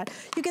top of that.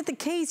 You get the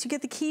case, you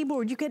get the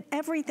keyboard, you get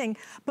everything.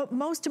 But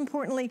most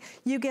importantly,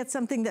 you get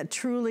something that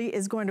truly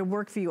is going to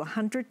work for you.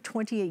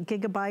 128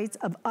 gigabytes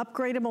of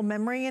upgradable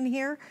memory in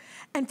here.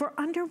 And for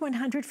under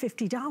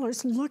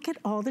 $150, look at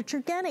all that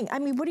you're getting. I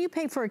mean, what do you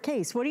pay for a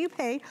case? What do you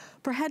pay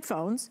for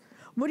headphones?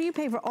 What do you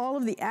pay for all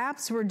of the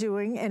apps we're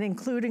doing and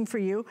including for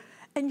you?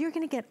 And you're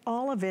gonna get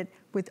all of it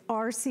with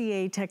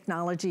RCA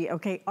technology,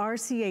 okay?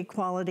 RCA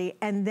quality.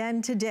 And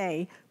then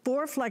today,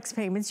 4 flex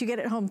payments, you get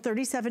it home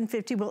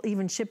 $37.50. We'll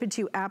even ship it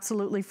to you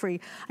absolutely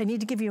free. I need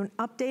to give you an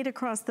update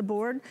across the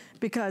board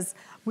because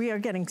we are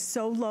getting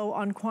so low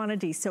on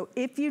quantity. So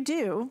if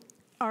you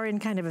are in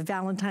kind of a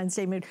Valentine's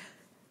Day mood,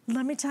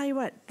 let me tell you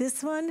what,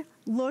 this one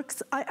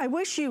looks, I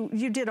wish you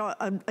did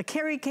a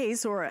carry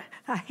case or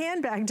a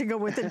handbag to go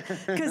with it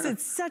because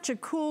it's such a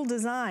cool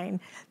design.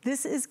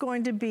 This is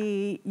going to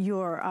be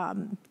your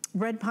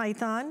red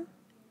python,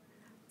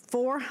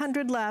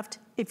 400 left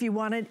if you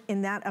want it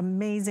in that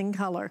amazing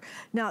color.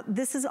 Now,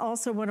 this is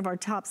also one of our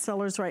top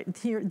sellers right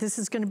here. This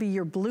is gonna be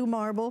your blue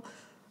marble.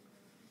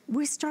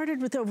 We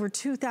started with over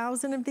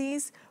 2,000 of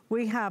these.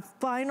 We have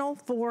final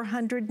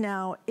 400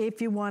 now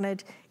if you want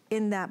it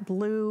in that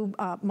blue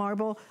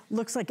marble.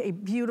 Looks like a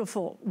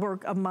beautiful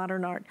work of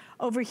modern art.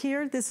 Over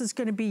here, this is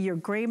gonna be your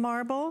gray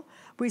marble.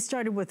 We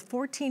started with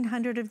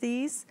 1,400 of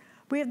these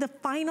We have the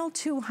final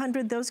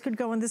 200. Those could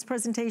go in this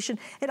presentation.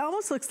 It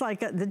almost looks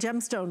like the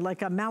gemstone,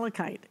 like a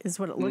malachite is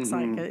what it looks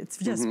like. It's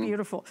just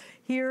beautiful.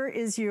 Here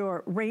is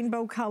your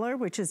rainbow color,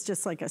 which is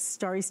just like a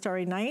starry,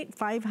 starry night.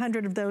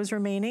 500 of those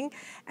remaining.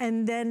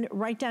 And then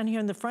right down here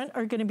in the front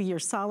are gonna be your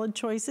solid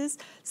choices.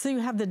 So you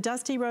have the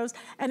dusty rose.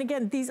 And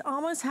again, these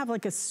almost have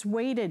like a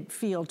suede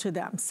feel to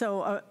them.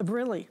 So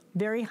really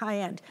very high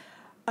end.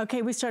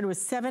 Okay, we started with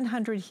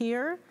 700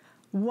 here.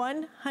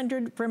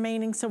 100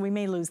 remaining, so we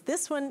may lose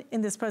this one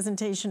in this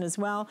presentation as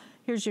well.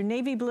 Here's your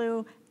navy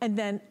blue, and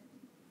then,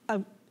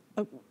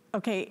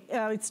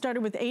 it started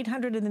with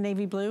 800 in the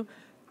navy blue,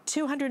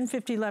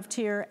 250 left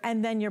here,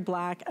 and then your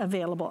black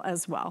available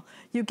as well.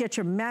 You get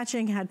your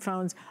matching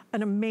headphones,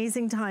 an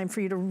amazing time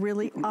for you to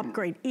really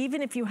upgrade.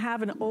 Even if you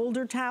have an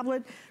older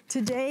tablet,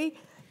 today,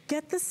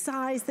 get the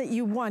size that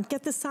you want,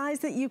 get the size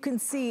that you can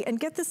see, and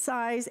get the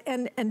size,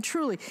 and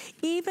truly,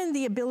 even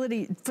the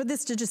ability for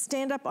this to just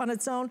stand up on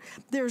its own.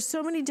 There are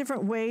so many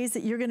different ways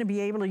that you're gonna be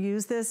able to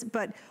use this,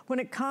 but when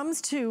it comes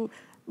to,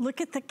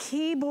 look at the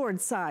keyboard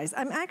size.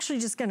 I'm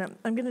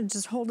gonna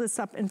just hold this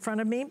up in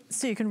front of me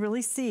so you can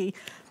really see.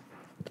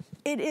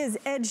 It is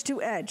edge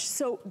to edge.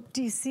 So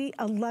do you see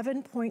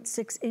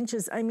 11.6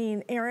 inches? I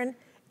mean, Aaron,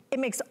 it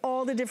makes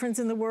all the difference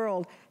in the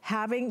world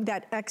having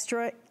that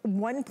extra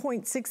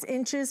 1.6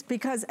 inches,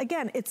 because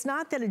again, it's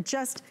not that it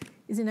just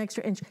is an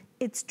extra inch,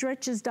 it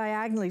stretches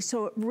diagonally,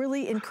 so it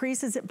really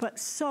increases it, but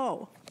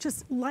so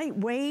just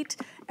lightweight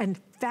and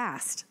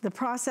fast. The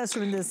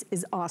processor in this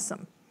is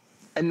awesome.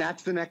 And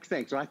that's the next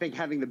thing. So I think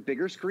having the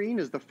bigger screen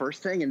is the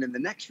first thing, and then the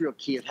next real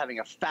key is having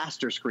a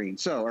faster screen,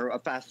 or a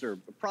faster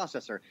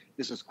processor.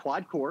 This is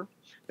quad core.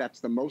 That's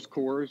the most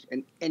cores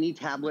in any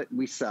tablet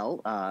we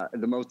sell,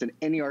 the most in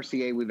any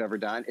RCA we've ever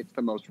done. It's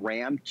the most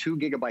RAM, 2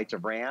 gigabytes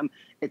of RAM.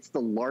 It's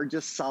the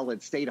largest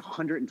solid state,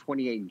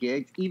 128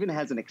 gigs, even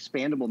has an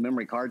expandable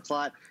memory card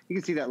slot. You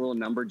can see that little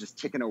number just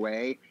ticking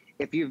away.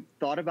 If you've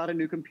thought about a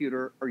new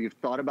computer or you've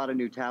thought about a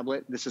new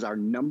tablet, this is our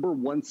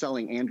 #1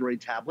 selling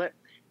Android tablet.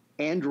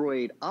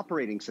 Android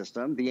operating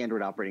system, the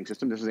Android operating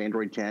system, this is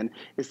Android 10,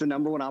 is the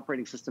 #1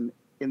 operating system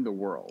in the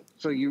world.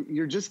 So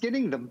you're just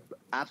getting the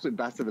absolute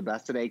best of the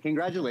best today.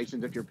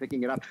 Congratulations if you're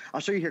picking it up. I'll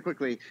show you here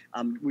quickly.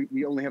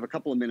 We only have a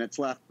couple of minutes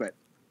left, but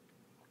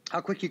how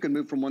quick you can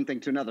move from one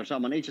thing to another. So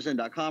I'm on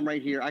hsn.com right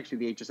here, actually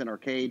the HSN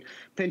arcade,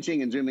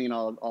 pinching and zooming and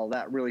all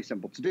that, really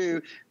simple to do.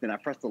 Then I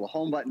press the little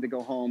home button to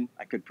go home.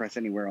 I could press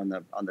anywhere on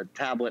the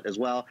tablet as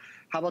well.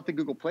 How about the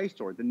Google Play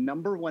Store, the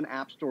 #1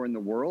 app store in the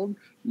world?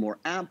 More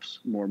apps,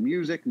 more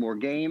music, more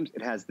games.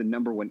 It has the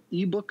 #1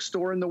 ebook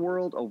store in the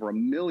world, over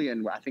 1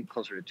 million, I think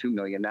closer to 2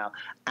 million now,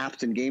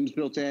 apps and games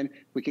built in.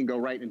 We can go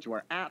right into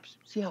our apps.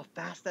 See how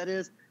fast that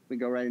is? We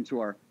go right into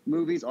our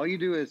movies. All you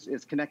do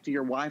is connect to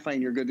your Wi-Fi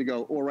and you're good to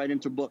go, or right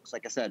into books.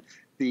 Like I said,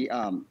 the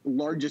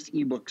largest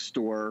ebook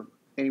store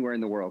anywhere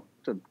in the world.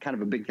 So kind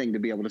of a big thing to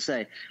be able to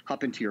say.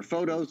 Hop into your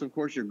photos, of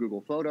course, your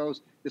Google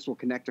Photos. This will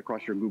connect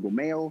across your Google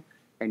Mail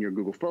and your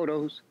Google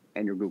Photos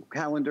and your Google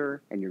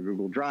Calendar and your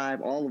Google Drive,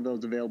 all of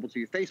those available to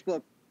you.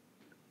 Facebook,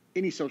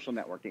 any social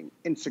networking,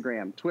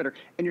 Instagram, Twitter,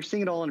 and you're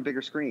seeing it all on a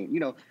bigger screen. You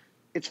know,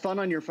 it's fun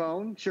on your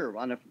phone, sure,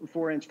 on a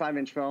 4-inch,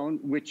 5-inch phone,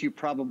 which you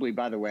probably,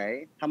 by the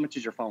way, how much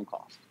does your phone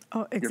cost?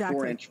 Oh, exactly.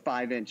 Your 4-inch,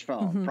 5-inch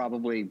phone,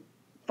 probably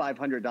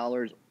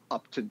 $500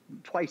 up to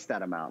twice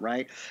that amount,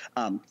 right?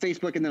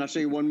 Facebook, and then I'll show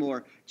you one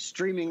more.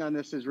 Streaming on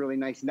this is really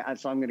nice,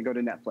 so I'm gonna go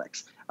to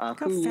Netflix.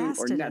 Hulu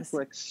or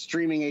Netflix,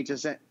 streaming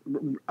HSN,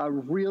 a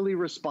really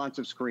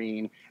responsive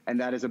screen, and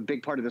that is a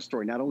big part of the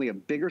story. Not only a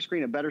bigger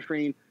screen, a better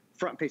screen,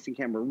 front-facing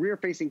camera,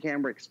 rear-facing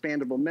camera,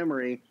 expandable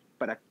memory,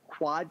 but a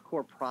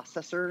quad-core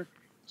processor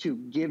to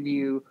give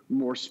you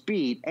more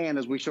speed, and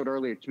as we showed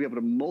earlier, to be able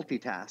to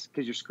multitask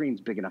because your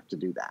screen's big enough to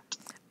do that.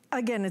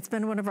 Again, it's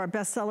been one of our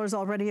best sellers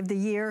already of the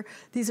year.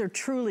 These are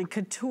truly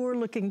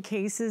couture-looking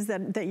cases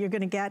that you're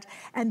gonna get,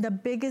 and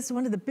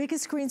one of the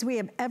biggest screens we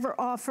have ever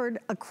offered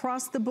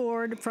across the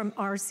board from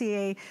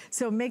RCA,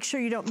 so make sure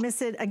you don't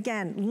miss it.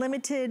 Again,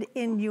 limited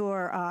in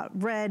your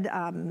red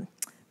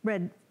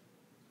 300,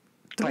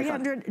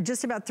 Python.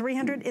 Just about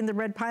 300 in the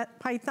red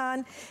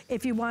Python.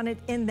 If you want it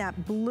in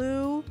that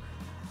blue,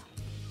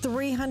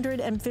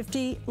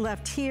 350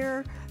 left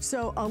here.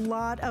 So a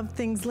lot of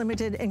things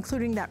limited,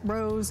 including that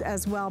rose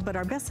as well. But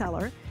our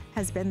bestseller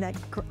has been that,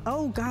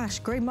 oh gosh,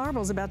 gray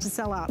marble's about to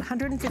sell out.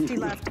 150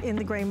 left in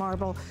the gray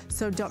marble,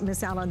 so don't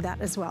miss out on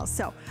that as well.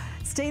 So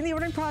stay in the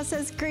ordering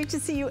process. Great to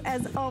see you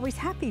as always.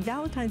 Happy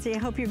Valentine's Day. I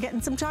hope you're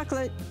getting some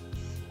chocolate.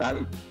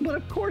 But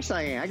of course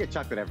I am. I get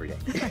chocolate every day.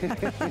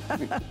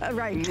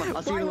 Right.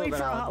 I'll see you in a little bit,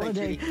 for a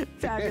holiday.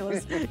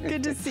 Fabulous.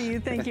 Good to see you.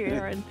 Thank you,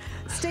 Aaron.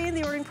 Stay in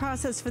the ordering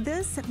process for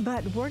this,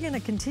 but we're going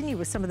to continue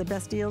with some of the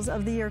best deals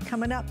of the year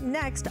coming up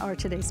next, our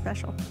Today's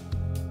Special.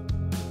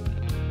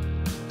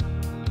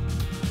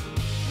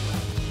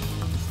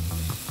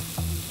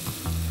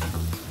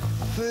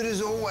 Food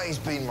has always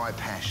been my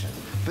passion,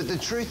 but the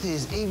truth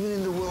is, even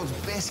in the world's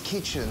best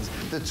kitchens,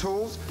 the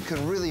tools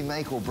can really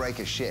make or break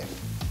a chef.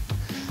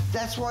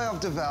 That's why I've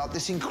developed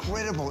this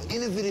incredible,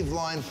 innovative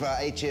line for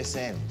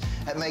HSN.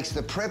 It makes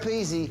the prep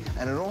easy,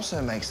 and it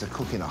also makes the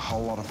cooking a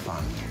whole lot of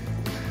fun.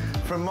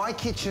 From my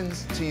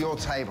kitchens to your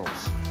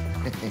tables.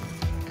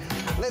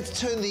 Let's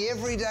turn the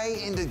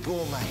everyday into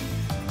gourmet.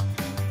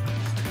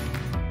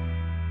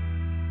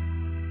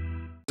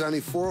 There's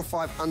only 400 or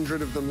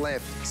 500 of them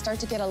left. Start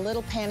to get a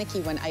little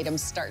panicky when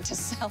items start to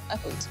sell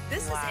out.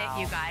 This is it,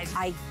 you guys.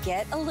 I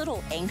get a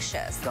little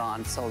anxious.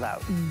 Gone, sold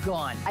out.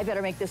 Gone. I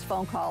better make this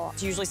phone call.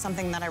 It's usually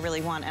something that I really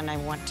want, and I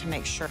want to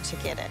make sure to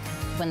get it.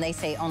 When they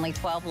say only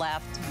 12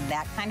 left,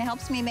 that kind of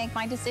helps me make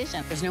my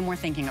decision. There's no more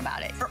thinking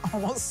about it. We're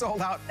almost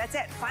sold out. That's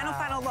it.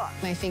 Final look.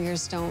 My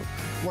fingers don't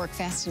work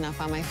fast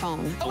enough on my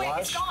phone. Oh, wait,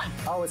 it's gone.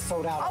 Oh, it's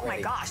sold out. Oh,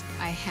 already. my gosh.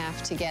 I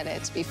have to get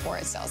it before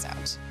it sells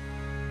out.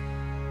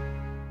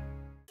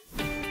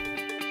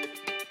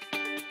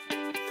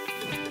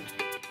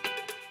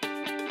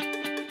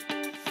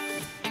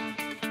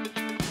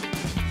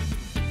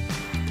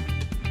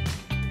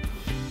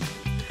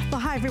 Well,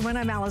 hi, everyone.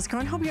 I'm Alice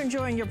Cohen. Hope you're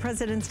enjoying your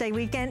President's Day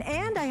weekend,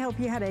 and I hope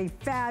you had a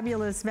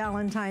fabulous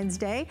Valentine's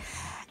Day.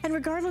 And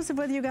regardless of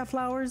whether you got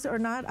flowers or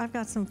not, I've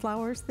got some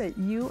flowers that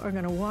you are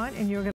going to want, and you're going to